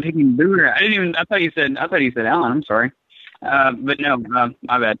 okay. I'm picking Booger. I thought you said Allen. I'm sorry. But no, my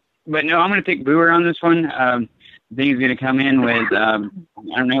bad. But no, I'm going to pick Booger on this one. I think he's going to come in with, I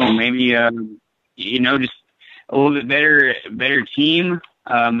don't know, maybe, just a little bit better team.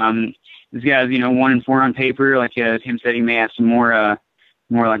 This guy's, 1-4 on paper. Like Tim said, he may have some more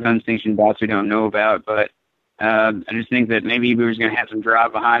like unsanctioned bouts we don't know about, but I just think that maybe Booger's going to have some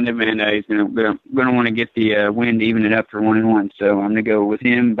drive behind him, and he's going to want to get the win to even it up for 1-1. So I'm going to go with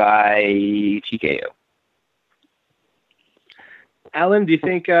him by TKO. Alan, do you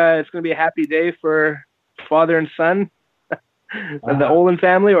think it's going to be a happy day for father and son of the Olin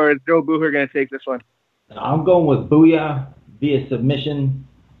family, or is Joe Bucher going to take this one? I'm going with Booyah via submission,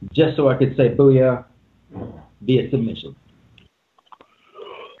 just so I could say Booyah via submission.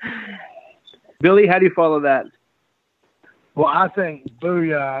 Billy, how do you follow that? Well, I think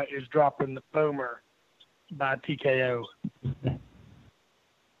Booyah is dropping the Boomer by TKO.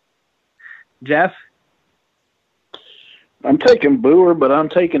 Jeff? I'm taking Booer, but I'm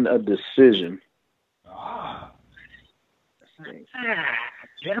taking a decision.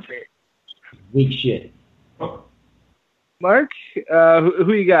 Jeffy. Weak shit. Mark,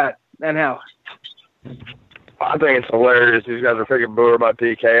 who you got and how? I think it's hilarious. These guys are picking Booer by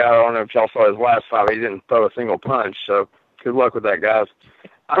TKO. I don't know if y'all saw his last fight. He didn't throw a single punch, so good luck with that, guys.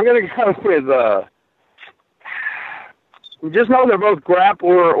 I'm going to go with just know they're both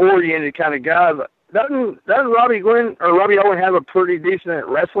grappler-oriented kind of guys. Doesn't Robbie Owen have a pretty decent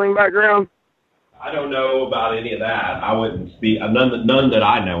wrestling background? I don't know about any of that. I wouldn't speak. None that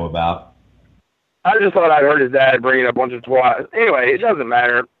I know about. I just thought I'd heard his dad bring it up once or twice. Anyway, it doesn't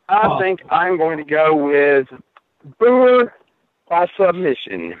matter. I think I'm going to go with Booer by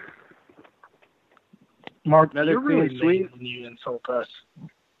submission. Mark, you're really sweet when you insult us.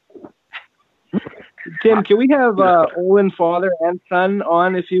 Tim, can we have Olin father and son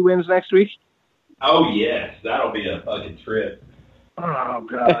on if he wins next week? Oh, yes. That'll be a fucking trip. Oh,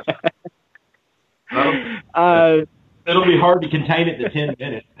 God. It'll be hard to contain it to 10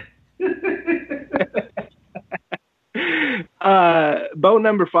 minutes. Bout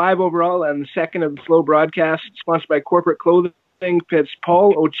number 5 overall and the second of the Flow broadcast, sponsored by Corporate Clothing, pits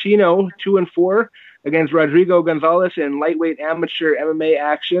Paul Ochino 2-4 against Rodrigo Gonzalez in lightweight amateur MMA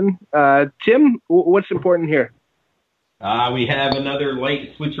action. Tim, what's important here? We have another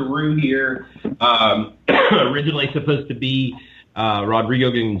late switcheroo here. Originally supposed to be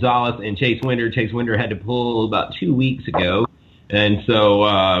Rodrigo Gonzalez and Chase Winder. Chase Winder had to pull about 2 weeks ago. And so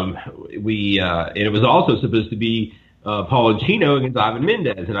and it was also supposed to be Paul Ochino against Ivan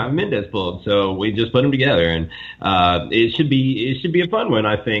Mendez, and Ivan Mendez pulled. So we just put them together, and it should be a fun one,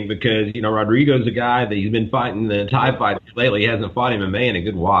 I think, because Rodrigo's a guy that he's been fighting the Thai fights lately. He hasn't fought MMA in a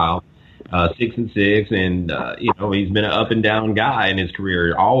good while. 6-6, and he's been an up and down guy in his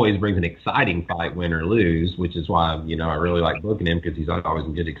career. Always brings an exciting fight, win or lose, which is why I really like booking him, because he's always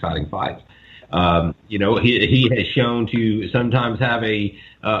in good, exciting fights. He has shown to sometimes have a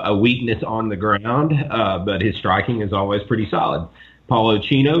weakness on the ground, but his striking is always pretty solid. Paulo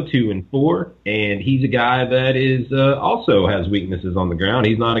Chino 2-4, and he's a guy that is also has weaknesses on the ground.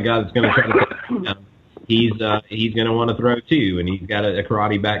 He's not a guy that's going to try to take him down. He's going to want to throw too, and he's got a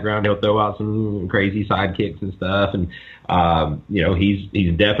karate background. He'll throw out some crazy side kicks and stuff, and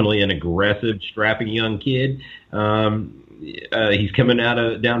he's definitely an aggressive, strapping young kid. He's coming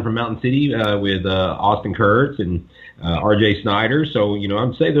down from Mountain City with Austin Kurtz and R.J. Snyder. So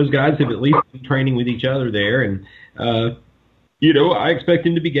I'd say those guys have at least been training with each other there, and I expect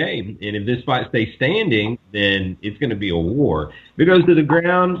him to be game. And if this fight stays standing, then it's going to be a war. If it goes to the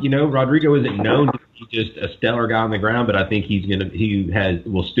ground, Rodrigo isn't known to be just a stellar guy on the ground, but I think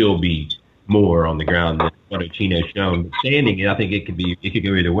will still be more on the ground than what Ochino's shown. But standing, I think it could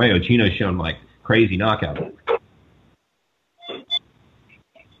go either way. Ochino's shown like crazy knockouts.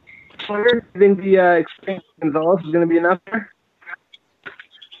 Do you think the experience of Gonzalez is going to be enough there?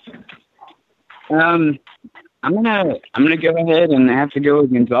 I'm gonna go ahead and have to go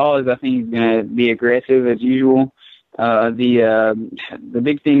with Gonzalez. I think he's gonna be aggressive as usual. The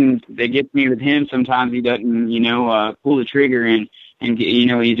big thing that gets me with him sometimes he doesn't pull the trigger and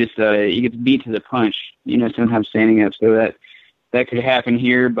he gets beat to the punch. Sometimes standing up. So that could happen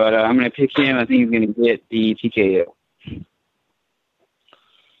here. But I'm gonna pick him. I think he's gonna get the TKO.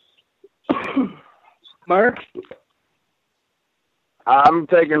 Mark? I'm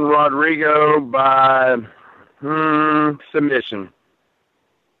taking Rodrigo by submission.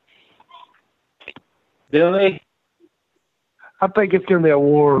 Billy? I think it's going to be a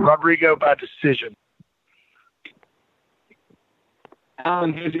war. Rodrigo by decision.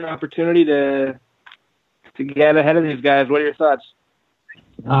 Alan, here's your opportunity to get ahead of these guys. What are your thoughts?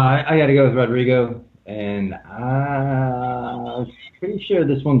 I got to go with Rodrigo, and I'm pretty sure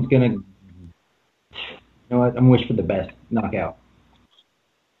this one's going to, I'm going to wish for the best knockout.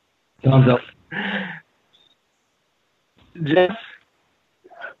 Thumbs up. Jeff?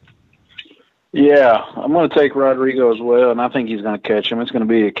 Yeah, I'm going to take Rodrigo as well, and I think he's going to catch him. It's going to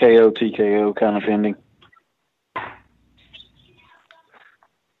be a KO, TKO kind of ending.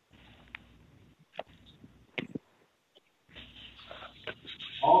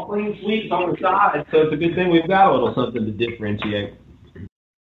 All clean sweeps on the side, so it's a good thing we've got a little something to differentiate.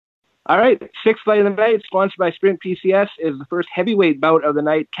 All right, sixth fight of the night, sponsored by Sprint PCS, is the first heavyweight bout of the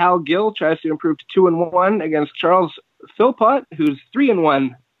night. Cal Gill tries to improve to 2-1 against Charles Philpott, who's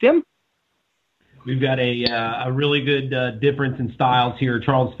 3-1. Tim? We've got a really good difference in styles here.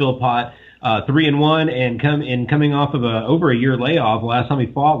 Charles Philpott, 3-1, and coming off of over a year layoff. Last time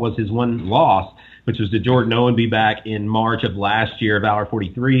he fought was his one loss, which was to Jordan Owenby back in March of last year, Valor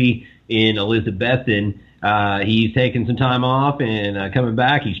 43 in Elizabethton. He's taken some time off and coming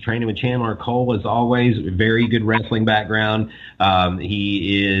back. He's training with Chandler Cole, as always. Very good wrestling background.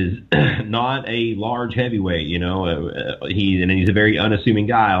 He is not a large heavyweight, he's a very unassuming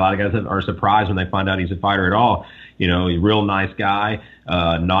guy. A lot of guys are surprised when they find out he's a fighter at all. He's a real nice guy,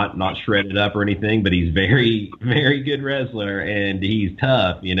 not shredded up or anything, but he's very, very good wrestler, and he's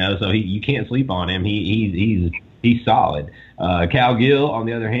tough, so you can't sleep on him. He's solid. Cal Gill, on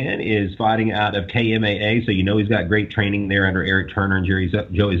the other hand, is fighting out of KMAA, so he's got great training there under Eric Turner and Joey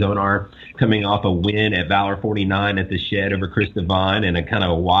Zonar, coming off a win at Valor 49 at the Shed over Chris Devine and a kind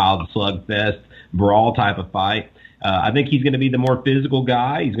of a wild slugfest brawl type of fight. I think he's going to be the more physical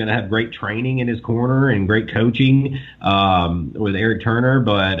guy. He's going to have great training in his corner and great coaching with Eric Turner,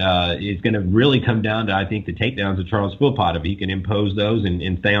 but it's going to really come down to, I think, the takedowns of Charles Philpott, if he can impose those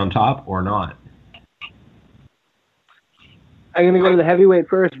and stay on top or not. I'm going to go to the heavyweight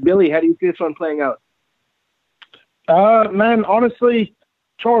first. Billy, how do you see this one playing out? Man, honestly,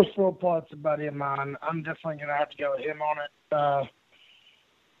 Charles Philpott's a buddy of mine. I'm definitely going to have to go with him on it.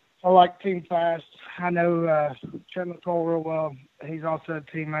 I like Team Fast. I know Chandler Cole real well. He's also a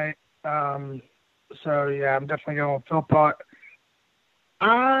teammate. So, yeah, I'm definitely going with Philpott.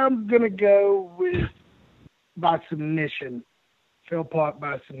 I'm going to go with by submission. Philpott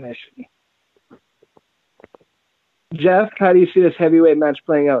by submission. Jeff, how do you see this heavyweight match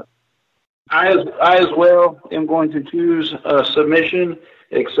playing out? I as well am going to choose a submission,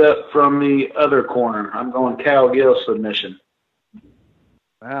 except from the other corner. I'm going Cal Gill submission.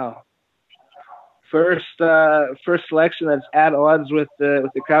 Wow. First selection that's at odds with the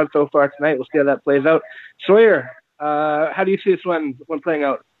crowd so far tonight. We'll see how that plays out. Sawyer, how do you see this one playing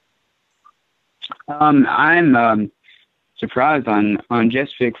out? I'm surprised on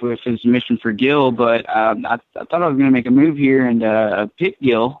Jeff's pick with his submission for Gill, but I thought I was going to make a move here and pick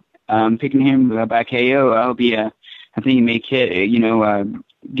Gill. Picking him by KO. I think he may get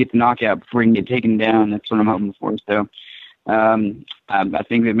the knockout before he can get taken down. That's what I'm hoping for. So I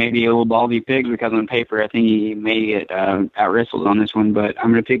think that maybe a little ballsy pick because on paper I think he may get out-wrestled on this one, but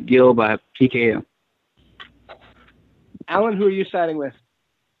I'm going to pick Gil by TKO. Alan, who are you siding with?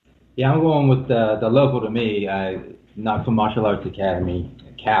 Yeah, I'm going with the local to me, Knoxville Martial Arts Academy,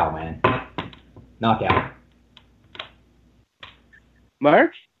 Cal, man. Knockout.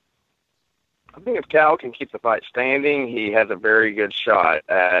 Mark? I think if Cal can keep the fight standing, he has a very good shot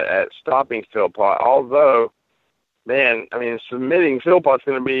at stopping Philpott. Although, man, I mean, submitting Philpott's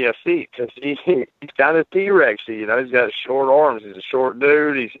going to be a feat because he's kind of T-Rexy. You know, he's got short arms. He's a short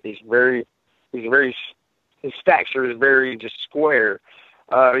dude. His stature is very just square.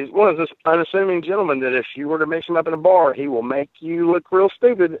 He's one of those unassuming gentlemen that if you were to mix him up in a bar, he will make you look real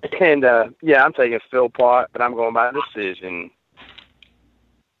stupid. And, yeah, I'm taking Philpott, but I'm going by decision.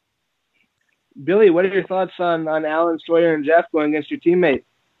 Billy, what are your thoughts on Alan, Sawyer, and Jeff going against your teammate?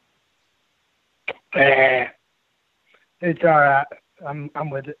 It's all right. I'm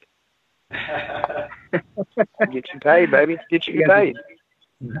with it. Get you paid, baby. Get you paid.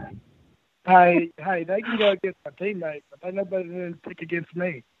 Hey, they can go against my teammate, but they know better than to pick against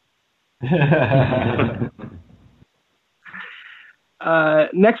me.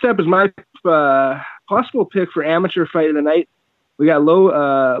 Next up is my possible pick for amateur fight of the night. We got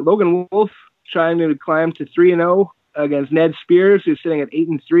Logan Wolf trying to climb to 3-0 against Ned Spears, who's sitting at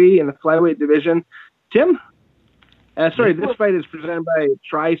 8-3 in the flyweight division. Tim? This fight is presented by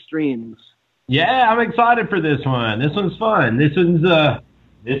Tri-Streams. Yeah, I'm excited for this one. This one's fun. This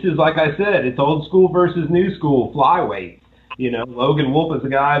is like I said, it's old school versus new school flyweight. You know, Logan Wolf is a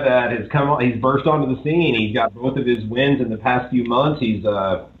guy that he's burst onto the scene. He's got both of his wins in the past few months. He's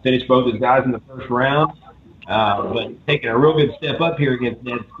finished both his guys in the first round. But he's taking a real good step up here against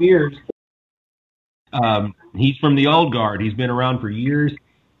Ned Spears. He's from the old guard. He's been around for years,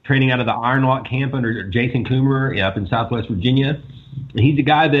 training out of the Iron Walk camp under Jason Coomer up in Southwest Virginia. He's a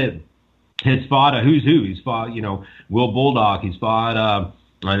guy that has fought a who's who. He's fought, Will Bulldog. He's fought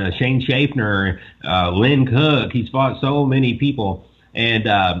Shane Schaffner, Lynn Cook. He's fought so many people. And,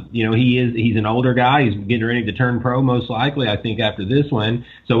 he's an older guy. He's getting ready to turn pro most likely, I think, after this one.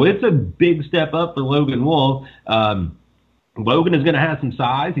 So it's a big step up for Logan Wolf. Logan is going to have some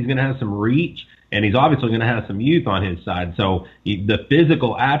size. He's going to have some reach. And he's obviously going to have some youth on his side. So the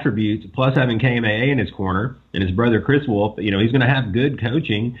physical attributes, plus having KMAA in his corner and his brother Chris Wolf, he's going to have good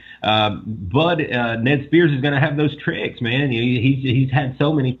coaching. But Ned Spears is going to have those tricks, man. He's had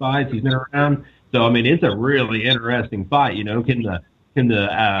so many fights. He's been around. So, I mean, it's a really interesting fight. Can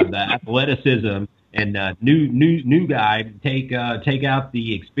the athleticism and new guy take out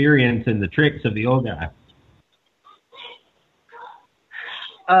the experience and the tricks of the old guy?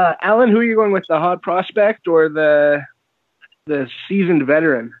 Alan, who are you going with, the hot prospect or the seasoned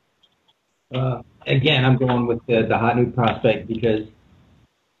veteran? Again, I'm going with the hot new prospect because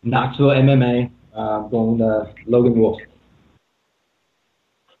Knoxville MMA, going Logan Wolf.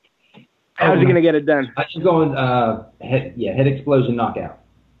 How's he going to get it done? I'm going head explosion knockout.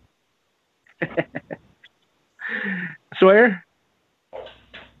 Sawyer?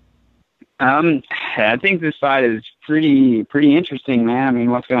 I think this fight is pretty interesting, man. I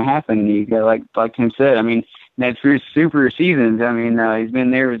mean, what's going to happen? You got like Tim said. I mean, Ned Spears super seasoned. I mean, he's been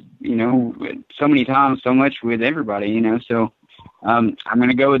there, so many times, so much with everybody, So, I'm going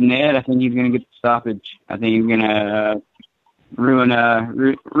to go with Ned. I think he's going to get the stoppage. I think he's going to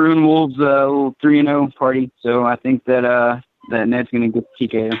ruin Wolves' little 3-0 party. So I think that Ned's going to get the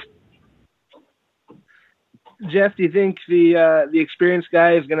TKO. Jeff, do you think the experienced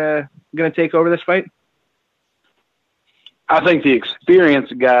guy is gonna take over this fight? I think the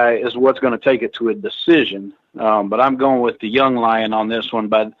experienced guy is what's going to take it to a decision. But I'm going with the young lion on this one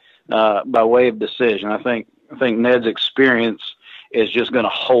by way of decision. I think Ned's experience is just going to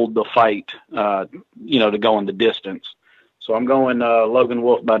hold the fight, to go in the distance. So I'm going Logan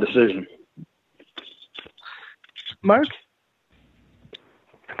Wolf by decision. Mark?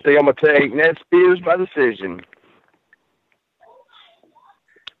 I think I'm going to take Ned Spears by decision.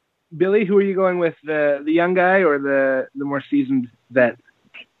 Billy, who are you going with, the young guy or the more seasoned vet?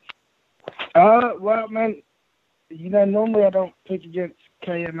 Well, man, normally I don't pick against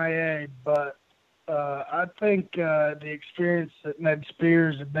KMAA, but I think the experience that Ned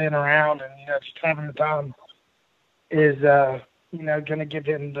Spears has been around and, just having the time is, going to give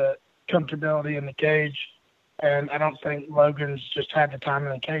him the comfortability in the cage. And I don't think Logan's just had the time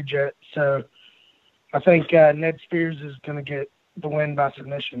in the cage yet. So I think Ned Spears is going to get the win by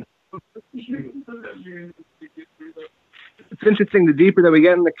submission. It's interesting. The deeper that we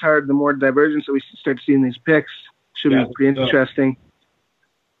get in the card, the more divergence that we start seeing these picks. Should be pretty interesting.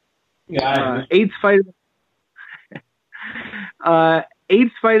 Yeah. Eighth fight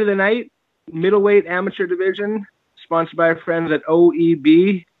Eighth fight of the night, middleweight amateur division, sponsored by our friends at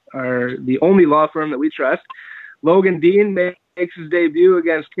OEB, are the only law firm that we trust. Logan Dean makes his debut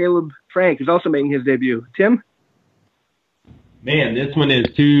against Caleb Frank, who's also making his debut. Tim? Man, this one is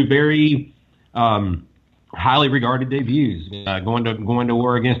two very highly regarded debuts, going to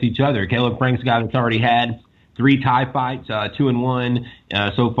war against each other. Caleb Frank's a guy that's already had 3 Thai fights, 2-1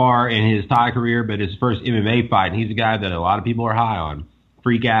 so far in his Thai career, but his first MMA fight. And he's a guy that a lot of people are high on.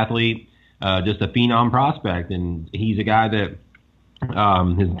 Freak athlete, just a phenom prospect, and he's a guy that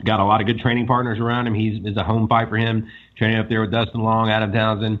has got a lot of good training partners around him. It's a home fight for him, training up there with Dustin Long, Adam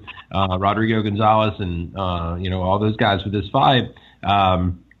Townsend, Rodrigo Gonzalez, and all those guys for this fight.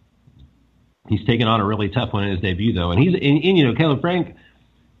 He's taken on a really tough one in his debut, though, and Caleb Frank.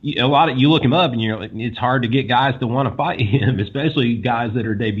 You look him up, and it's hard to get guys to want to fight him, especially guys that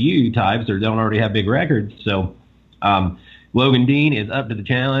are debut types or don't already have big records. So Logan Dean is up to the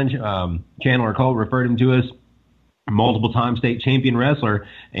challenge. Chandler Cole referred him to us, multiple-time state champion wrestler,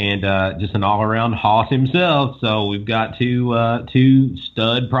 and just an all-around hoss himself. So we've got two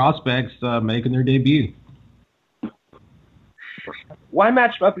stud prospects making their debut. Why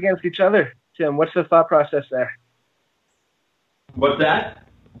match them up against each other, Tim? What's the thought process there? What's that?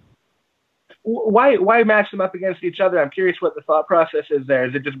 Why match them up against each other? I'm curious what the thought process is there.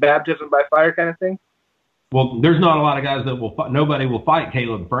 Is it just baptism by fire kind of thing? Well, there's not a lot of guys that will fight. Nobody will fight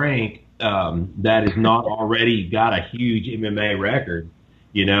Caleb Frank that has not already got a huge MMA record.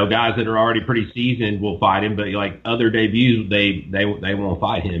 Guys that are already pretty seasoned will fight him, but like other debuts, they won't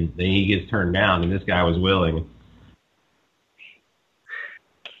fight him. He gets turned down, and this guy was willing.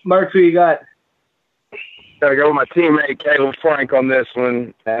 Mark, who you got? Gotta go with my teammate Caleb Frank on this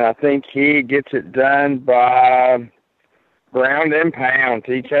one, and I think he gets it done by ground and pound,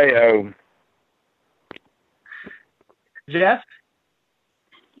 TKO. Jeff?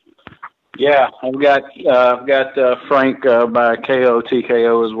 Yeah, I've got Frank by KO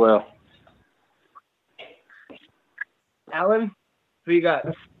TKO as well. Alan, who you got?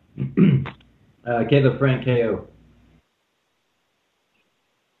 Caleb Frank KO.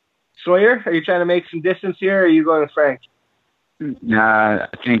 Sawyer, are you trying to make some distance here, or are you going with Frank? I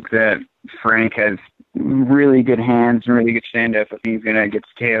think that Frank has really good hands and really good stand-up. I think he's going to get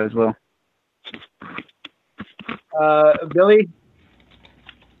the KO as well. Billy,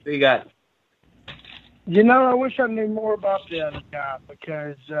 who you got? I wish I knew more about the other guy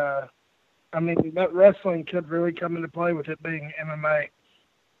because, that wrestling could really come into play with it being MMA.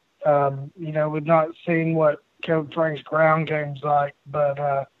 We've not seen what Caleb Frank's ground game's like,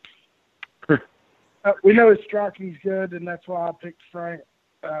 but we know his striking's good, and that's why I picked Frank.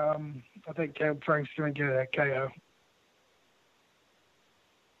 I think Caleb Frank's going to get a KO.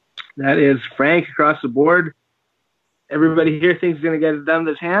 That is Frank across the board. Everybody here thinks he's going to get it done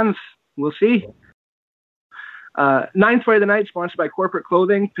with his hands. We'll see. Ninth fight of the night, sponsored by Corporate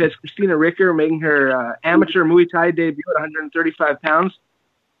Clothing, pits Christina Ricker making her amateur Muay Thai debut at 135 pounds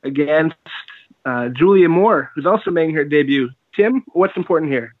against Julia Moore, who's also making her debut. Tim, what's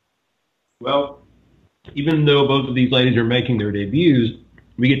important here? Well, even though both of these ladies are making their debuts,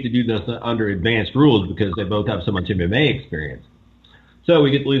 we get to do this under advanced rules because they both have so much MMA experience. So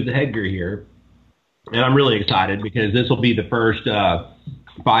we get to lose the headgear here. And I'm really excited because this will be the first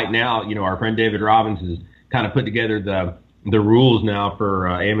fight now. Our friend David Robbins has kind of put together the rules now for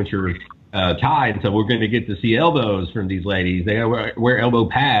amateur Thai. And so we're going to get to see elbows from these ladies. They wear elbow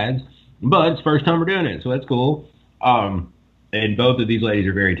pads, but it's the first time we're doing it. So that's cool. And both of these ladies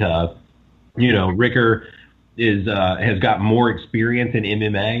are very tough. Ricker has got more experience in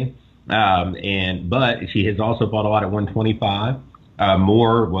MMA, but she has also fought a lot at 125.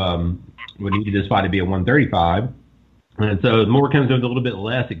 Moore would need this fight to be at 135, and so Moore comes with a little bit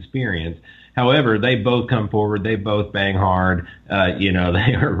less experience. However, they both come forward. They both bang hard. They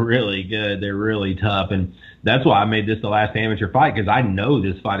are really good. They're really tough, and that's why I made this the last amateur fight because I know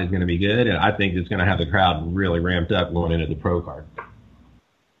this fight is going to be good, and I think it's going to have the crowd really ramped up going into the pro card.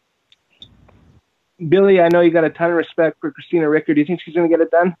 Billy, I know you got a ton of respect for Christina Ricker. Do you think she's going to get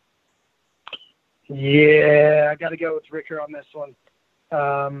it done? Yeah, I got to go with Ricker on this one.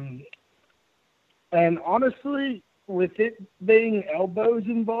 And honestly, with it being elbows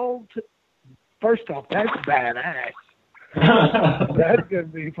involved, first off, that's badass. That's going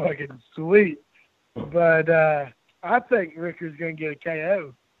to be fucking sweet. But I think Ricker's going to get a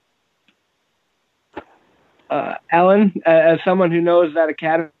KO. Alan, as someone who knows that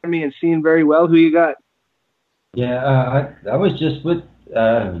academy and seen very well, who you got? Yeah, I was just with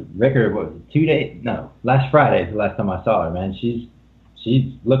Ricker last Friday, the last time I saw her, man.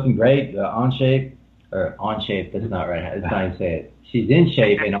 She's looking great, on shape. or on shape. That's not right. That's not how you say it. She's in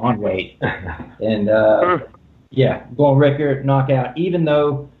shape and on weight. And yeah, going Ricker knockout. Even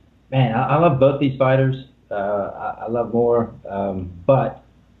though, man, I love both these fighters. I love Moore, but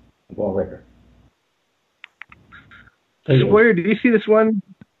I'm going Ricker. Warrior, do you see this one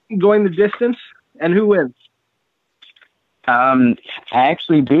going the distance? And who wins? I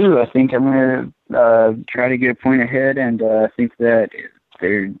actually do. I think I'm going to try to get a point ahead, and I think that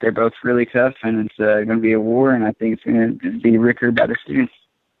they're both really tough, and it's going to be a war, and I think it's going to be Ricker by decision.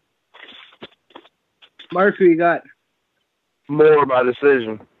 Mark, who you got? More by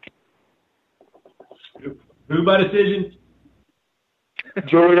decision. Who by decision?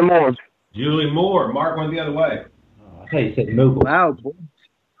 Julie Moore. Julie Moore. Mark went the other way. I thought you said Moogle. Wow, boy.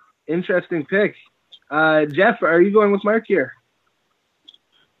 Interesting pick. Jeff, are you going with Mark here?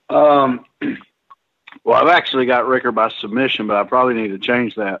 Well, I've actually got Ricker by submission, but I probably need to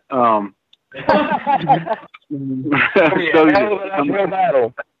change that. I'll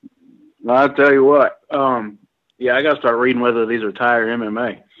tell you what. Yeah, I got to start reading whether these are Thai or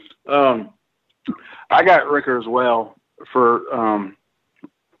MMA. I got Ricker as well for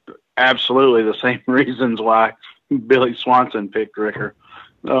absolutely the same reasons why Billy Swanson picked Ricker.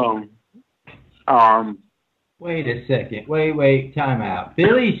 Wait a second. Wait. Time out.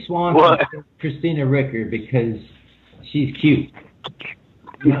 Billy Swanson picked Christina Ricker because she's cute.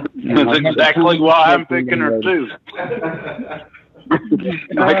 That's exactly why I'm picking her too.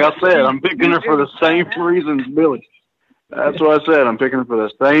 Like I said, I'm picking her for the same reasons Billy. That's what I said. I'm picking her for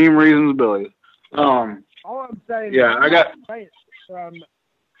the same reasons Billy. All I'm saying from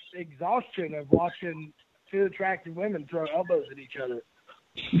exhaustion of watching two attractive women throw elbows at each other.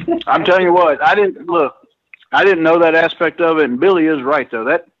 I'm telling you what, I didn't know that aspect of it, and Billy is right though.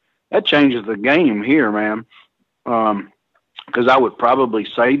 That changes the game here, man. Because I would probably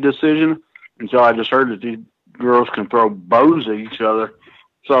say decision until I just heard that these girls can throw bows at each other.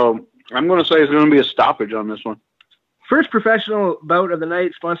 So I'm going to say it's going to be a stoppage on this one. First professional bout of the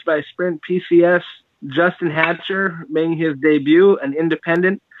night, sponsored by Sprint PCS. Justin Hatcher making his debut, an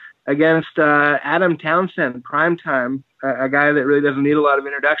independent, against Adam Townsend, primetime, a guy that really doesn't need a lot of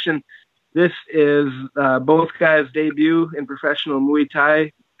introduction. This is both guys' debut in professional Muay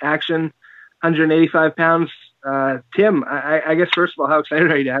Thai action, 185 pounds. Tim, I guess, first of all, how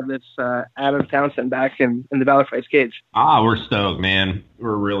excited are you to have this Adam Townsend back in the Valor Fights cage? We're stoked, man.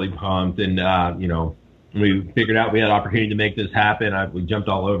 We're really pumped. And, we figured out we had an opportunity to make this happen. We jumped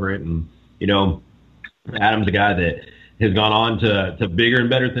all over it. And, Adam's a guy that has gone on to bigger and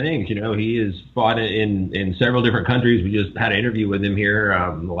better things. He has fought in several different countries. We just had an interview with him here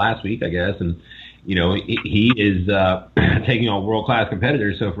last week, I guess. And, he is taking on world-class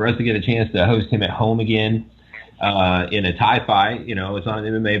competitors. So for us to get a chance to host him at home again in a Thai fight, it's not an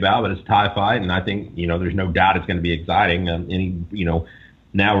MMA bout, but it's a Thai fight. And I think, there's no doubt it's going to be exciting.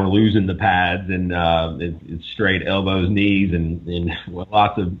 Now we're losing the pads and it's straight elbows, knees, and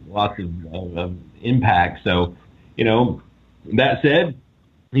lots of impact. So, that said,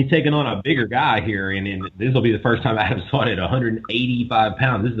 he's taking on a bigger guy here, and this will be the first time Adam's fought at 185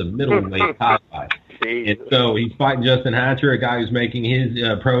 pounds. This is a middleweight Thai fight. And so he's fighting Justin Hatcher, a guy who's making his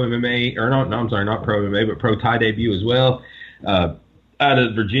pro MMA, or not pro MMA, but pro Thai debut as well. Out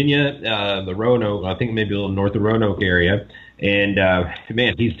of Virginia, the Roanoke, I think maybe a little north of Roanoke area. And,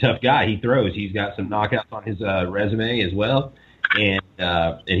 man, he's a tough guy. He throws. He's got some knockouts on his resume as well. And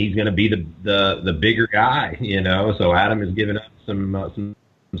he's going to be the bigger guy, So Adam is giving up some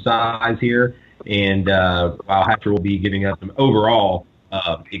size here. And while Hatcher will be giving up some overall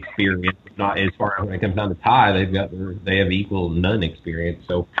experience, not as far as when it comes down to Thai, they have equal none experience.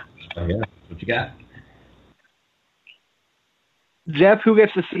 So, yeah, that's what you got. Jeff, who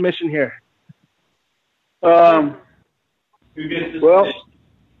gets the submission here? Who gets this? Well,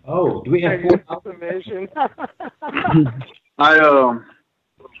 do we have four submission? I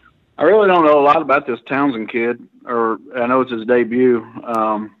really don't know a lot about this Townsend kid, or I know it's his debut.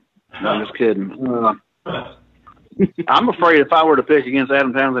 No, I'm just kidding. I'm afraid if I were to pick against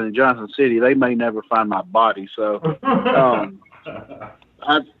Adam Townsend in Johnson City, they may never find my body. So,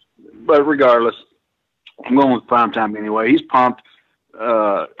 but regardless, I'm going with primetime anyway. He's pumped.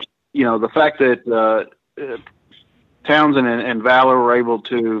 The fact that Townsend and Valor were able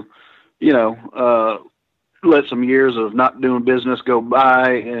to, let some years of not doing business go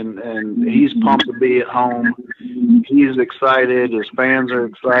by, and he's pumped to be at home. He's excited. His fans are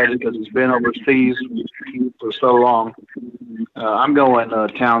excited because he's been overseas for so long. I'm going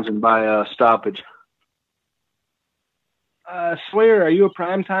Townsend by stoppage. Sawyer, are you a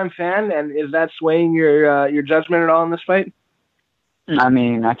primetime fan, and is that swaying your judgment at all in this fight? I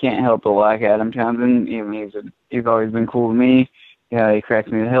mean, I can't help but like Adam Townsend. I mean, he's always been cool to me. Yeah, he cracks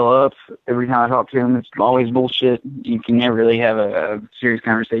me the hell up every time I talk to him. It's always bullshit. You can never really have a serious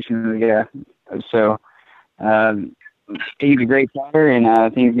conversation with the guy. So he's a great fighter, and I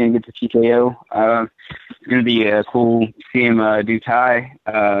think he's going to get the TKO. It's going to be cool to see him do Thai,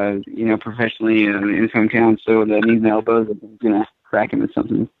 professionally in his hometown. So the knees and elbows are going to crack him with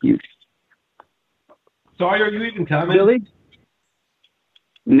something huge. So are you even coming? Billy?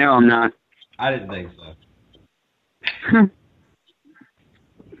 No, I'm not. I didn't think so.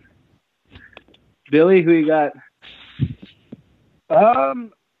 Billy, who you got? I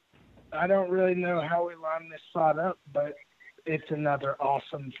don't really know how we line this fight up, but it's another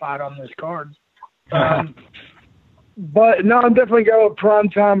awesome fight on this card. But no, I'm definitely going with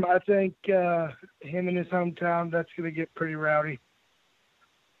Primetime. I think him in his hometown, that's going to get pretty rowdy.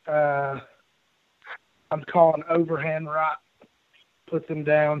 I'm calling overhand right, puts him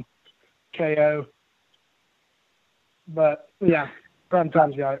down, KO. But yeah,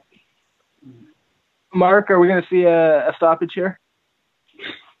 Primetime's got it. Mark, are we going to see a stoppage here?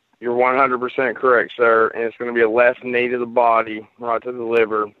 You're 100% correct, sir. And it's going to be a left knee to the body, right to the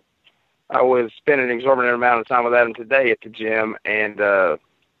liver. I was spending an exorbitant amount of time with Adam today at the gym, and oh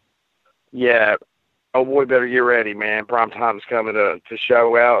boy, better get ready, man. Prime time's coming to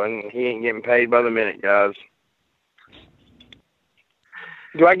show out, and he ain't getting paid by the minute, guys.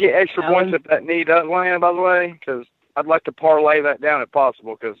 Do I get extra points if that knee does land, by the way? Because I'd like to parlay that down if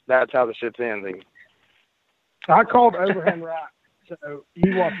possible, because that's how the shit's ending. I called overhand right, so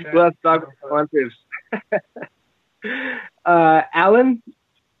you watch that. Let's talk sponsors. Alan,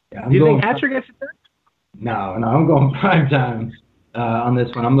 do you think Hatcher gets it done? No, I'm going Primetime on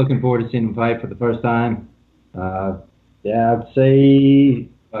this one. I'm looking forward to seeing him fight for the first time. I'd say,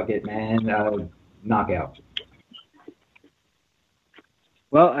 fuck it, man, knockout.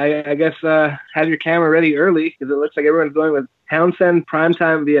 Well, I guess have your camera ready early, because it looks like everyone's going with Townsend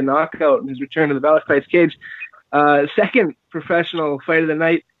Primetime via knockout in his return to the Valor Fights cage. Second professional fight of the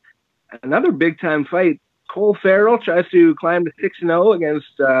night, another big-time fight. Cole Farrell tries to climb to 6-0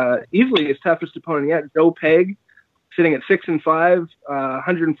 against easily his toughest opponent yet, Joe Peg, sitting at 6-5,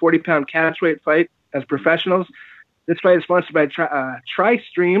 140-pound catchweight fight as professionals. This fight is sponsored by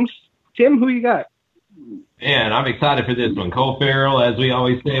Tri-Streams. Tim, who you got? Man, I'm excited for this one. Cole Farrell, as we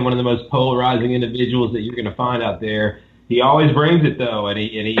always say, one of the most polarizing individuals that you're going to find out there. He always brings it, though, and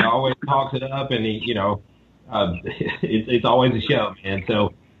he always talks it up, and it's always a show, man.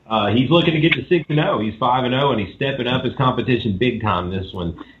 So he's looking to get to 6-0. He's 5-0, and he's stepping up his competition big time this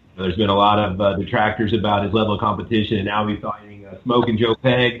one. There's been a lot of detractors about his level of competition, and now he's fighting Smoking Joe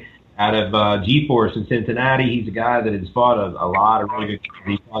Peg out of G-Force in Cincinnati. He's a guy that has fought a lot of really good.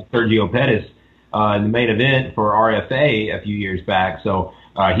 He fought Sergio Pettis in the main event for RFA a few years back. So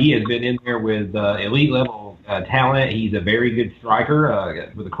he has been in there with elite level talent. He's a very good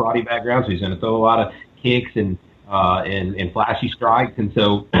striker with a karate background, so he's going to throw a lot of kicks and flashy strikes. And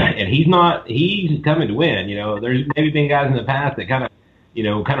so, and he's coming to win. There's maybe been guys in the past that kind of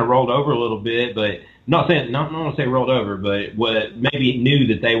rolled over a little bit, but not going to say rolled over, but what maybe knew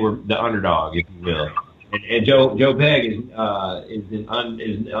that they were the underdog, if you will. And Joe Peg is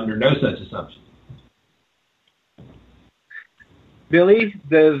under no such assumption. Billy,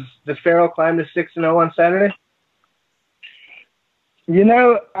 does Farrell climb to 6-0 on Saturday?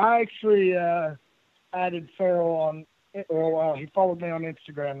 I actually added Farrell on. Well, he followed me on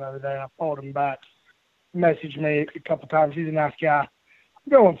Instagram the other day. I followed him back. Messaged me a couple times. He's a nice guy. I'm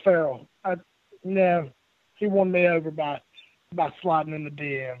going Farrell. He won me over by sliding in the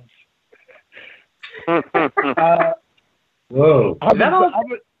DMs. Whoa! I'm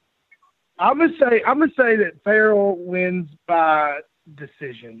gonna say that Farrell wins by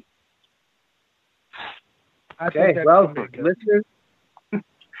decision. Okay, well, listeners,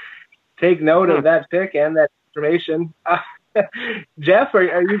 take note of that pick and that information. Jeff,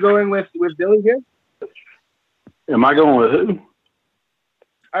 are you going with Billy here? Am I going with who?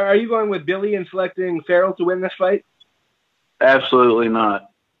 Are you going with Billy and selecting Farrell to win this fight? Absolutely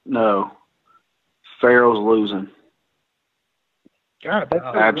not. No. Farrell's losing. God,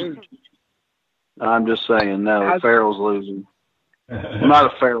 that's I'm just saying, no, Farrell's losing. I'm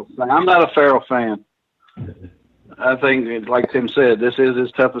not a Farrell fan. I think, like Tim said, this is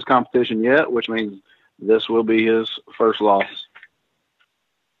his toughest competition yet, which means this will be his first loss.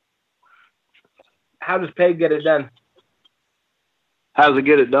 How does Peg get it done? How does it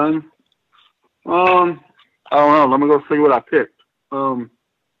get it done? I don't know. Let me go see what I picked. I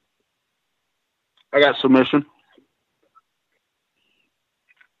got submission.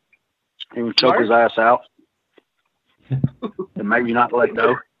 He would choke his ass out. and maybe not let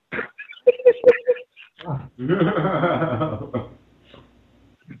go.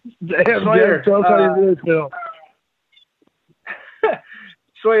 Damn, Sawyer, tell us how you really feel.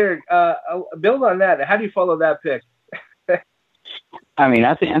 Sawyer, build on that. How do you follow that pick? I mean,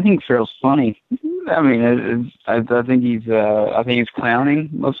 I think Farrell's funny. I mean, I think he's clowning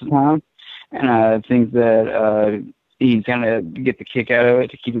most of the time, and I think that he's gonna get the kick out of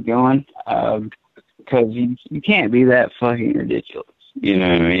it to keep it going. Because you can't be that fucking ridiculous. You know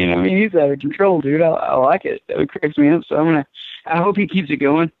what I mean? I mean, he's out of control, dude. I like it. That cracks me up. So I hope he keeps it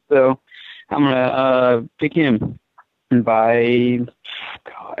going. So I'm gonna pick him by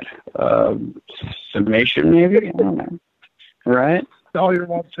summation, maybe. I don't know. Right? Sawyer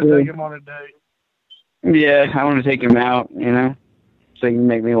wants to take him on a date. Yeah, I want to take him out. You know, so he can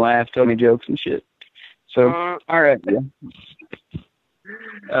make me laugh, tell me jokes and shit. So all right, yeah.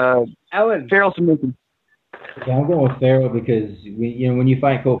 Alan. Farrell submission. Yeah, I'm going with Farrell because when you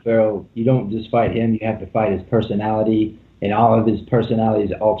fight Cole Farrell, you don't just fight him. You have to fight his personality and all of his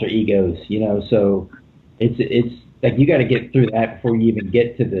personality's alter egos. So it's like you got to get through that before you even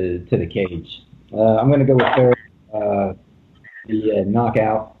get to the cage. I'm going to go with Farrell, the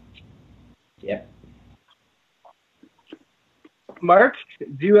knockout. Yep. Mark,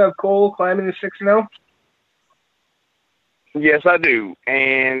 do you have Cole climbing the 6-0? Yes, I do.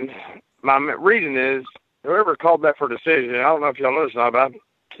 And my reason is whoever called that for decision, I don't know if y'all know this or not, but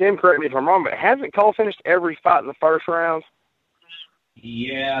Tim, correct me if I'm wrong, but hasn't Cole finished every fight in the first round?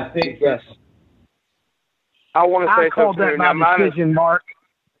 Yeah, I think yes. I want to say I called that my decision, Mark.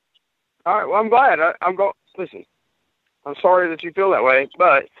 All right, well, I'm glad. Listen, I'm sorry that you feel that way,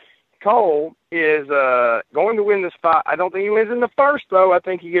 but Cole is going to win this fight. I don't think he wins in the first, though. I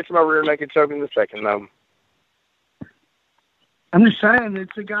think he gets him over here and make it choke in the second, though. I'm just saying,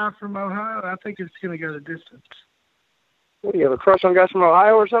 it's a guy from Ohio. I think it's going to go the distance. What, do you have a crush on guys from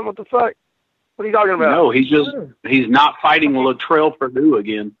Ohio or something? What the fuck? What are you talking about? No, he's not fighting Latrell Purdue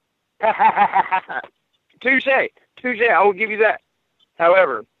again. Touche. I will give you that.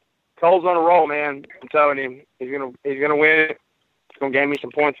 However, Cole's on a roll, man. I'm telling him he's gonna win it. He's gonna gain me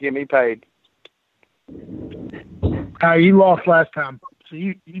some points to get me paid. You lost last time, so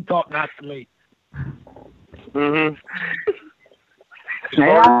you thought not to me. Mm-hmm.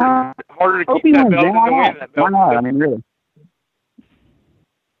 Harder to keep that belt than to win that belt. Why not? I mean, really.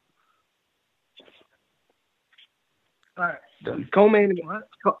 All right. Co-main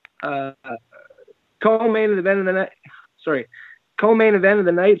event of the night. Sorry. Co-main event of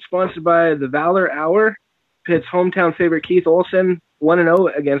the night, sponsored by the Valor Hour. Pitt's hometown favorite Keith Olson,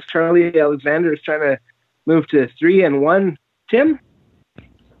 1-0 against Charlie Alexander, is trying to move to 3-1. Tim?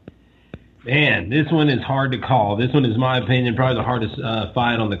 Man, this one is hard to call. This one is, in my opinion, probably the hardest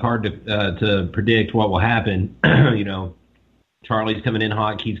fight on the card to predict what will happen. Charlie's coming in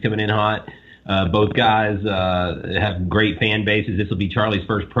hot, Keith's coming in hot. Both guys have great fan bases. This will be Charlie's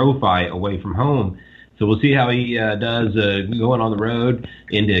first pro fight away from home. So we'll see how he does going on the road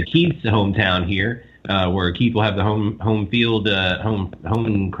into Keith's hometown here, where Keith will have the home field,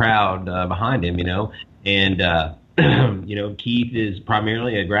 home crowd behind him, And, Keith is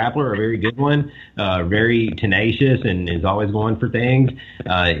primarily a grappler, a very good one, very tenacious, and is always going for things.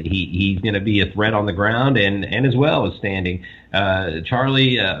 He's going to be a threat on the ground and as well as standing.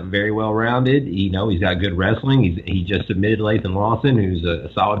 Charlie, very well-rounded. He's got good wrestling. He just submitted Lathan Lawson, who's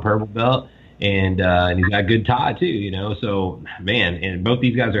a solid purple belt. And he's got a good tie too, So man, and both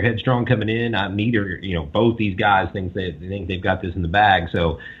these guys are headstrong coming in. Both these guys think they've got this in the bag.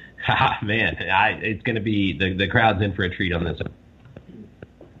 So, man, it's going to be the crowd's in for a treat on this one.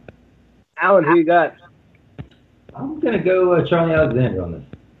 Alan, who you got? I'm going to go Charlie Alexander on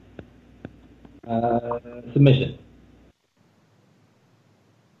this. Submission.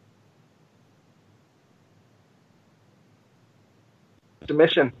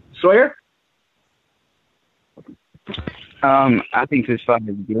 Submission. Sawyer? I think this fight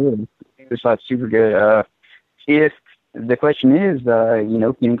is good. This fight's super good. If the question is,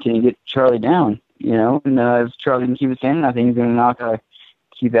 can he get Charlie down? And if Charlie can keep it standing, I think he's going to knock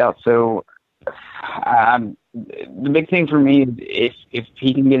Keith out. So, the big thing for me is if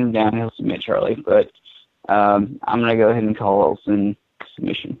he can get him down, he'll submit Charlie. But I'm going to go ahead and call Olsen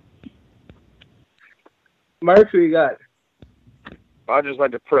submission. Mark, who you got? I'd just like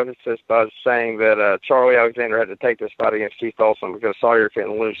to preface this by saying that Charlie Alexander had to take this fight against Keith Olson because Sawyer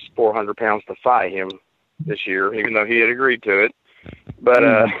couldn't lose 400 pounds to fight him this year, even though he had agreed to it. But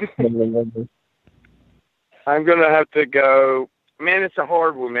I'm going to have to go. Man, it's a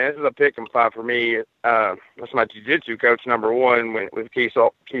hard one, man. This is a pick 'em fight for me. That's my jiu-jitsu coach, number one, with Keith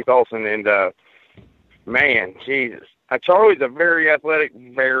Olson. And, man, Jesus. Charlie's a very athletic,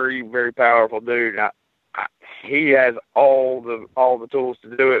 very, very powerful dude. He has all the tools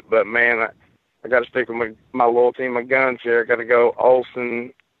to do it, but man, I got to stick with my loyalty and my guns here. I got to go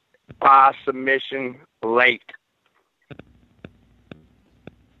Olsen by submission late.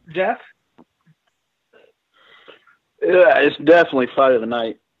 Jeff? Yeah, it's definitely fight of the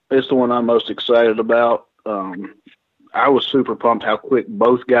night. It's the one I'm most excited about. I was super pumped how quick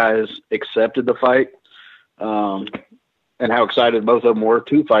both guys accepted the fight, and how excited both of them were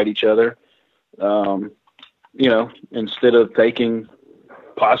to fight each other. Instead of taking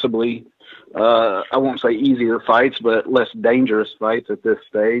possibly, I won't say easier fights, but less dangerous fights at this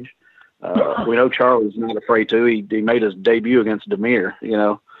stage. We know Charlie's not afraid to. He made his debut against Demir,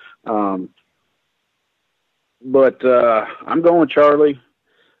 But I'm going with Charlie.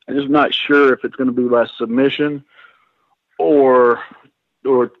 I'm just not sure if it's going to be by submission or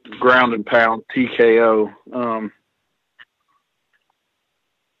ground and pound TKO.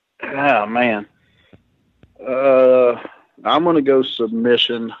 Man. I'm going to go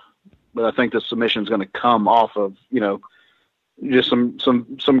submission, but I think the submission is going to come off of, just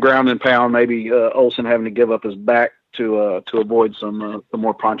some ground and pound, maybe Olsen having to give up his back to avoid some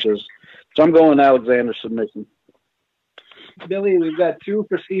more punches. So I'm going Alexander submission. Billy, we've got 2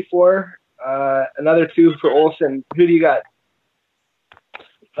 for C4, another 2 for Olsen. Who do you got?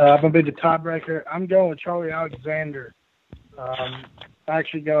 I'm going to be the tiebreaker. I'm going with Charlie Alexander. I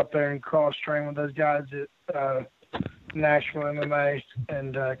actually go up there and cross-train with those guys at Nashville MMA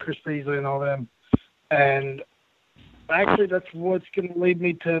and Chris Beasley and all them. And actually, that's what's going to lead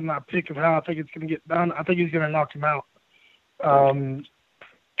me to my pick of how I think it's going to get done. I think he's going to knock him out.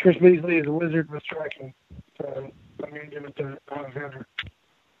 Chris Beasley is a wizard with striking. So I'm going to give it to Alexander.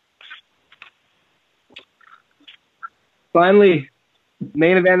 Finally,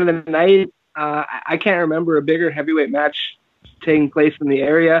 main event of the night. I can't remember a bigger heavyweight match taking place in the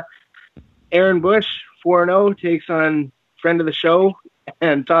area. Aaron Bush, 4-0, takes on friend of the show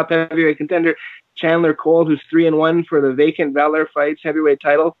and top heavyweight contender Chandler Cole, who's 3-1 for the vacant Valor Fights heavyweight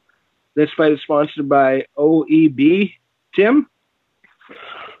title. This fight is sponsored by OEB. Tim?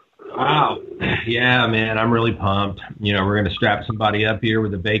 Wow. Yeah, man, I'm really pumped. We're going to strap somebody up here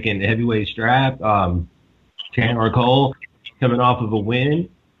with a vacant heavyweight strap. Chandler Cole coming off of a win.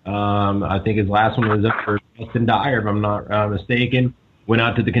 I think his last one was up for Justin Dyer, if I'm not mistaken. Went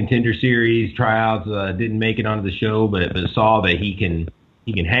out to the Contender Series tryouts, didn't make it onto the show, but saw that he can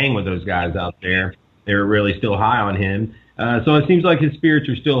hang with those guys out there. They're really still high on him. So it seems like his spirits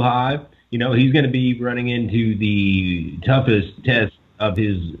are still high. He's going to be running into the toughest test of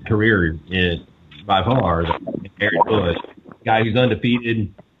his career by far. Aaron Bush, guy who's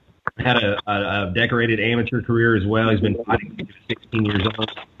undefeated, had a decorated amateur career as well. He's been fighting since he was 16 years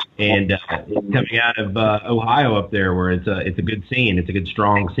old, and coming out of Ohio up there, where it's a good scene. It's a good,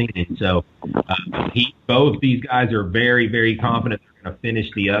 strong scene. So both these guys are very, very confident they're going to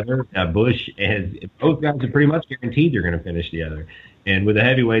finish the other. Bush both guys are pretty much guaranteed they're going to finish the other. And with the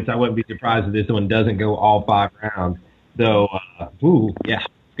heavyweights, I wouldn't be surprised if this one doesn't go all 5 rounds. So, it's going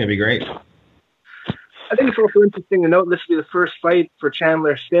to be great. I think it's also interesting to note this will be the first fight for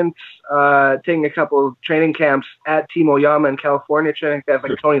Chandler since taking a couple of training camps at Team Oyama in California, training guys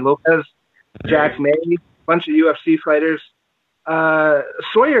like Tony Lopez, Jack May, a bunch of UFC fighters.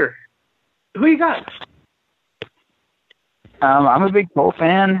 Sawyer, who you got? I'm a big Cole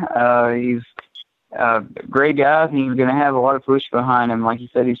fan. He's a great guy, and he's going to have a lot of push behind him. Like you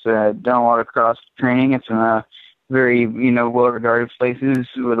said, he's done a lot of cross training. It's very, well-regarded places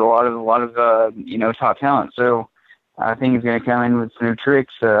with a lot of top talent. So I think he's going to come in with some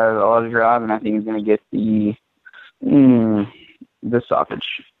tricks, a lot of drive, and I think he's going to get the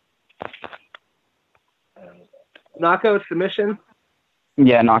stoppage. Knockout, submission?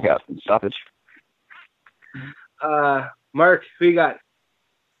 Yeah, knockout, stoppage. Mark, who you got?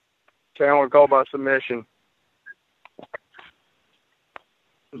 Chandler Cole by submission.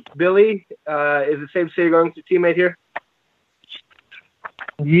 Billy, is it safe to say you're going with your teammate here?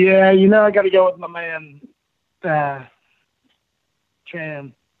 Yeah, I got to go with my man,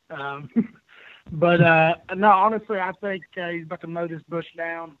 Chan. But no, honestly, I think he's about to mow this Bush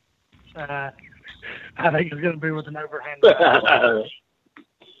down. I think it's going to be with an overhand.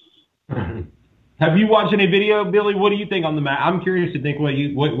 Have you watched any video, Billy? What do you think on the match? I'm curious to think what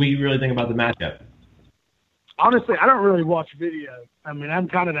you really think about the matchup. Honestly, I don't really watch video. I mean, I'm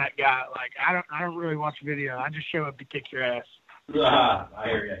kind of that guy. Like, I don't really watch video. I just show up to kick your ass. I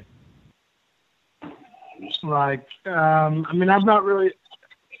hear you. Like, I mean, I'm not really.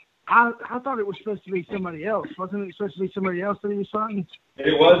 I thought it was supposed to be somebody else. Wasn't it supposed to be somebody else that he was fighting?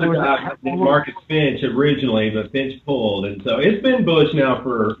 It was a guy named Marcus Finch originally, but Finch pulled. And so it's been Bush now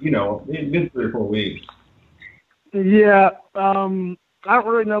for, it's been 3 or 4 weeks. Yeah. I don't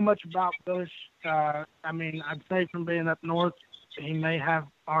really know much about Bush. I mean, I'd say from being up north, he may have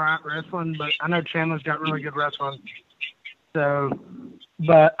all right wrestling, but I know Chandler's got really good wrestling. So,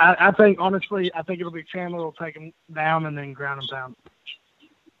 but I think, honestly, it'll be Chandler will take him down and then ground and pound.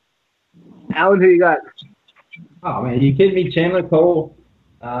 Alan, who you got? Oh, man, you kidding me? Chandler Cole,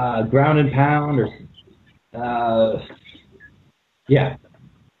 ground and pound, or yeah,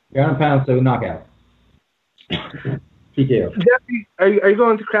 ground and pound, so knockout. TKO. Jeff, are you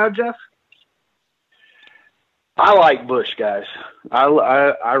going with the crowd, Jeff? I like Bush, guys.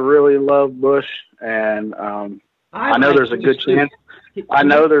 I really love Bush, and I know there's a good chance. I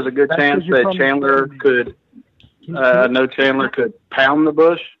know there's a good chance that Chandler could. I know Chandler could pound the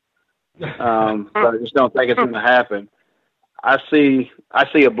Bush, but I just don't think it's going to happen. I see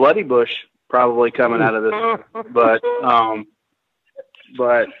a bloody Bush probably coming out of this, but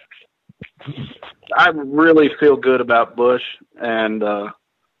I really feel good about Bush, and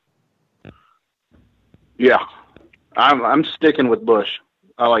yeah, I'm sticking with Bush.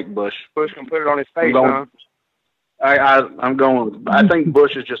 I like Bush. Bush can put it on his face, I'm going. I think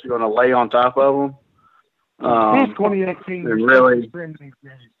Bush is just going to lay on top of him. 2018. And really,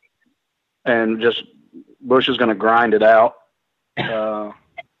 and just Bush is going to grind it out. Now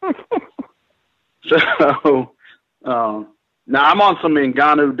I'm on some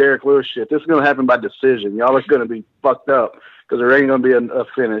Ngannou, Derek Lewis shit. This is going to happen by decision. Y'all are going to be fucked up because there ain't going to be a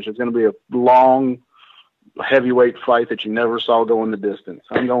finish. It's going to be a long heavyweight fight that you never saw go in the distance.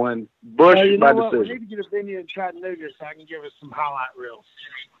 I'm going Bush by decision. We need to get a venue in Chattanooga so I can give us some highlight reels.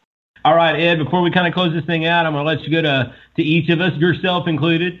 All right, Ed, before we kind of close this thing out, I'm going to let you go to each of us, yourself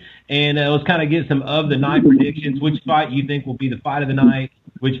included, and let's kind of get some of the night predictions. Which fight you think will be the fight of the night?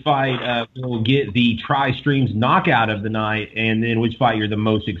 Which fight will get the Tri-Streams knockout of the night? And then which fight you're the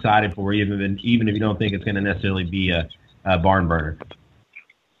most excited for, even if you don't think it's going to necessarily be a barn burner?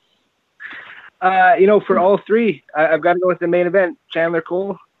 For all three, I've got to go with the main event, Chandler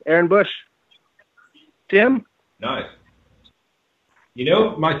Cole, Aaron Bush. Tim? Nice.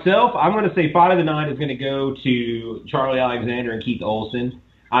 Myself, I'm going to say fight of the night is going to go to Charlie Alexander and Keith Olson.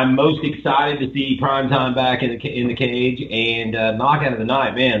 I'm most excited to see Primetime back in the cage, and knockout of the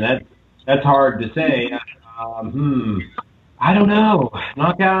night, man, that's hard to say. I don't know.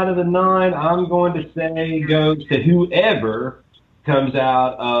 Knockout of the night, I'm going to say goes to whoever comes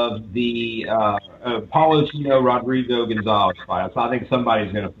out of the Paulo Chino Rodrigo Gonzalez fight. So I think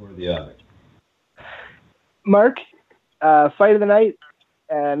somebody's going to floor the other. Mark, fight of the night,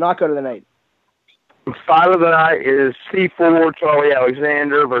 knockout of the night. Fight of the night is C4 Charlie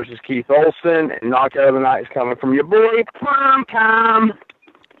Alexander versus Keith Olson, and knockout of the night is coming from your boy Primetime.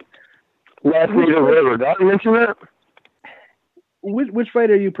 Leslie the River. Did I mention that? Which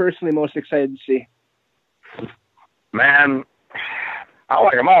fight are you personally most excited to see? Man, I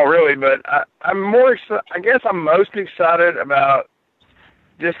like them all really, but I'm more. I guess I'm most excited about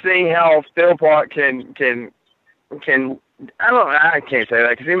just seeing how Philpott can. I can't say that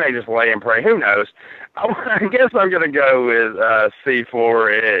because he may just lay and pray. Who knows? I guess I'm going to go with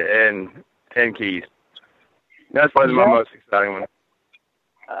C4 and Keith. That's probably my most exciting one.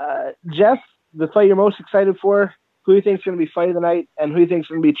 Jeff, the fight you're most excited for, who do you think is going to be fight of the night, and who do you think is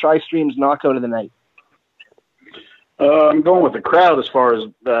going to be Tri-Streams knockout of the night? I'm going with the crowd as far as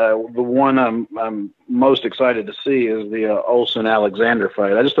the one I'm most excited to see is the Olsen-Alexander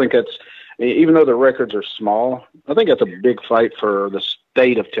fight. I just think that's, even though the records are small, I think that's a big fight for the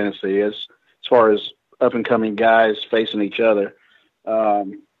state of Tennessee as far as up-and-coming guys facing each other.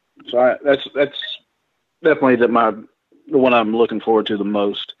 That's definitely the one I'm looking forward to the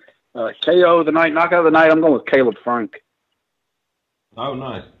most. KO of the night, knockout of the night, I'm going with Caleb Frank. Oh,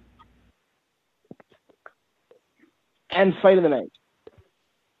 nice. And fight of the night.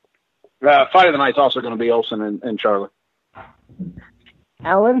 Fight of the night's also going to be Olsen and Charlie.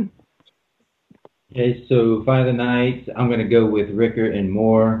 Alan? Okay, so fight of the night, I'm going to go with Ricker and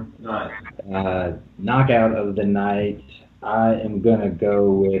Moore. Nice. Knockout of the night, I am going to go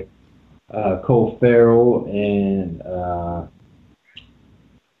with Cole Farrell and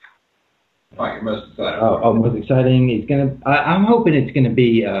Most exciting. Most exciting. I'm hoping it's going to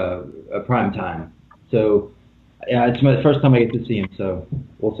be a prime time. So it's my first time I get to see him. So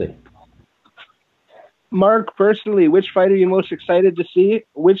we'll see. Mark, personally, which fight are you most excited to see?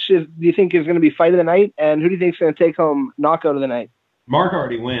 Do you think is going to be fight of the night, and who do you think is going to take home knockout of the night? Mark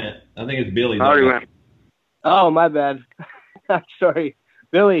already went. I think it's Billy. Already went. Oh, my bad. Sorry.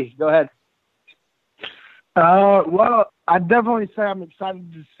 Billy, go ahead. Well, I'd definitely say I'm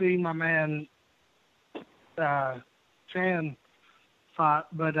excited to see my man Chan fight,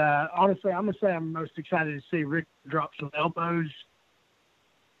 but honestly, I'm gonna say I'm most excited to see Rick drop some elbows.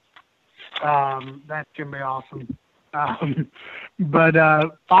 That's gonna be awesome. But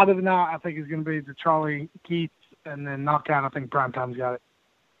fight of the night, I think, is gonna be the Charlie Keith, and then knockout. I think Primetime's got it.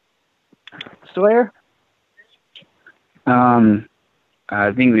 Sawyer?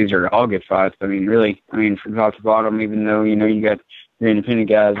 I think these are all good fights. I mean, really, from top to bottom, even though, you got your independent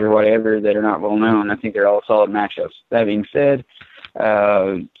guys or whatever that are not well known, I think they're all solid matchups. That being said,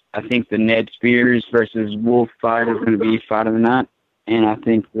 I think the Ned Spears versus Wolf fight is going to be fight of the night. And I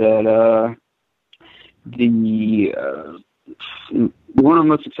think that the one I'm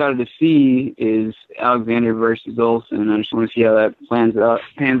most excited to see is Alexander versus Olsen. I just want to see how that pans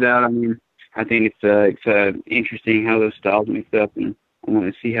out. I mean, I think it's interesting how those styles mix up, and I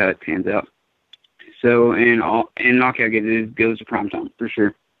want to see how it pans out. So, and knockout goes to primetime for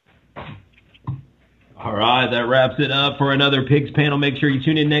sure. All right, that wraps it up for another Picks panel. Make sure you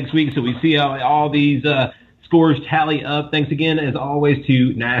tune in next week so we see how all these scores tally up. Thanks again, as always,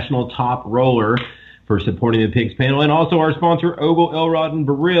 to National Top Roller for supporting the Picks panel, and also our sponsor, Ogle, Elrod, and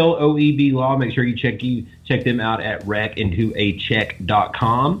Burrill, OEB Law. Make sure you check them out at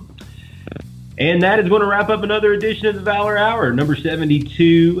reckintoacheck.com. And that is going to wrap up another edition of the Valor Hour, number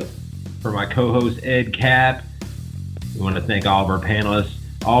 72. For my co-host, Ed Cap, we want to thank all of our panelists,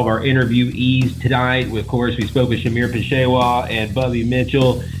 all of our interviewees tonight. Of course, we spoke with Shamir Peshewa and Bubby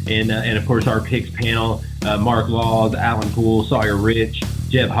Mitchell, and of course, our Picks panel, Mark Laws, Alan Poole, Sawyer Rich,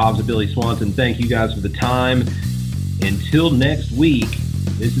 Jeff Hobbs, and Billy Swanson. Thank you guys for the time. Until next week,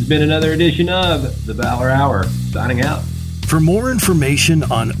 this has been another edition of the Valor Hour. Signing out. For more information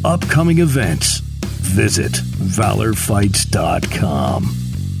on upcoming events, visit valorfights.com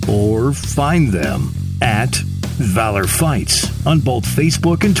or find them at Valor Fights on both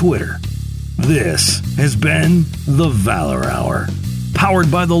Facebook and Twitter. This has been the Valor Hour, powered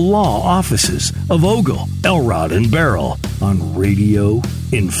by the law offices of Ogle, Elrod, and Beryl on Radio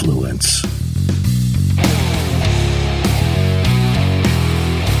Influence.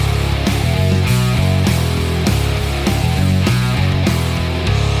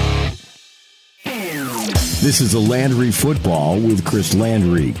 This is a Landry Football with Chris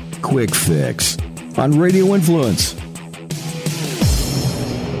Landry. Quick Fix on Radio Influence.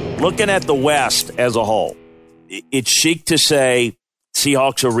 Looking at the West as a whole, it's chic to say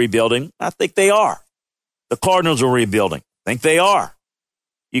Seahawks are rebuilding. I think they are. The Cardinals are rebuilding. I think they are.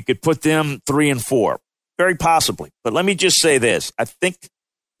 You could put them 3-4, very possibly. But let me just say this. I think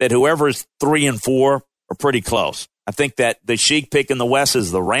that whoever's 3-4 are pretty close. I think that the chic pick in the West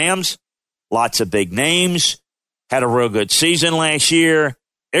is the Rams. Lots of big names. Had a real good season last year.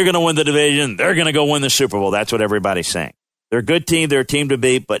 They're going to win the division. They're going to go win the Super Bowl. That's what everybody's saying. They're a good team. They're a team to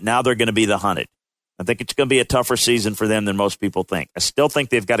beat, but now they're going to be the hunted. I think it's going to be a tougher season for them than most people think. I still think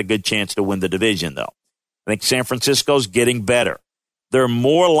they've got a good chance to win the division, though. I think San Francisco's getting better. They're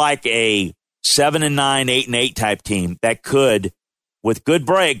more like a 7-9, 8-8 type team that could, with good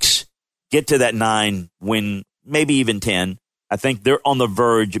breaks, get to that 9, win maybe even 10. I think they're on the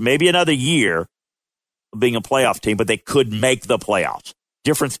verge, maybe another year, of being a playoff team, but they could make the playoffs.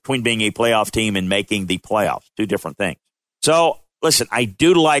 Difference between being a playoff team and making the playoffs, two different things. So, listen, I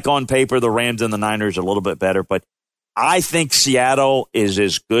do like on paper the Rams and the Niners a little bit better, but I think Seattle is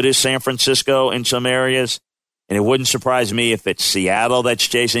as good as San Francisco in some areas, and it wouldn't surprise me if it's Seattle that's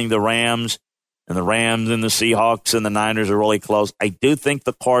chasing the Rams, and the Rams and the Seahawks and the Niners are really close. I do think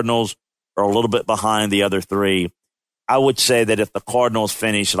the Cardinals are a little bit behind the other three. I would say that if the Cardinals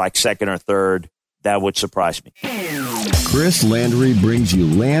finish like second or third, that would surprise me. Chris Landry brings you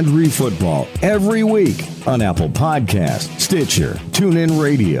Landry Football every week on Apple Podcasts, Stitcher, TuneIn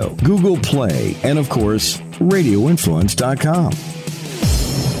Radio, Google Play, and of course, RadioInfluence.com.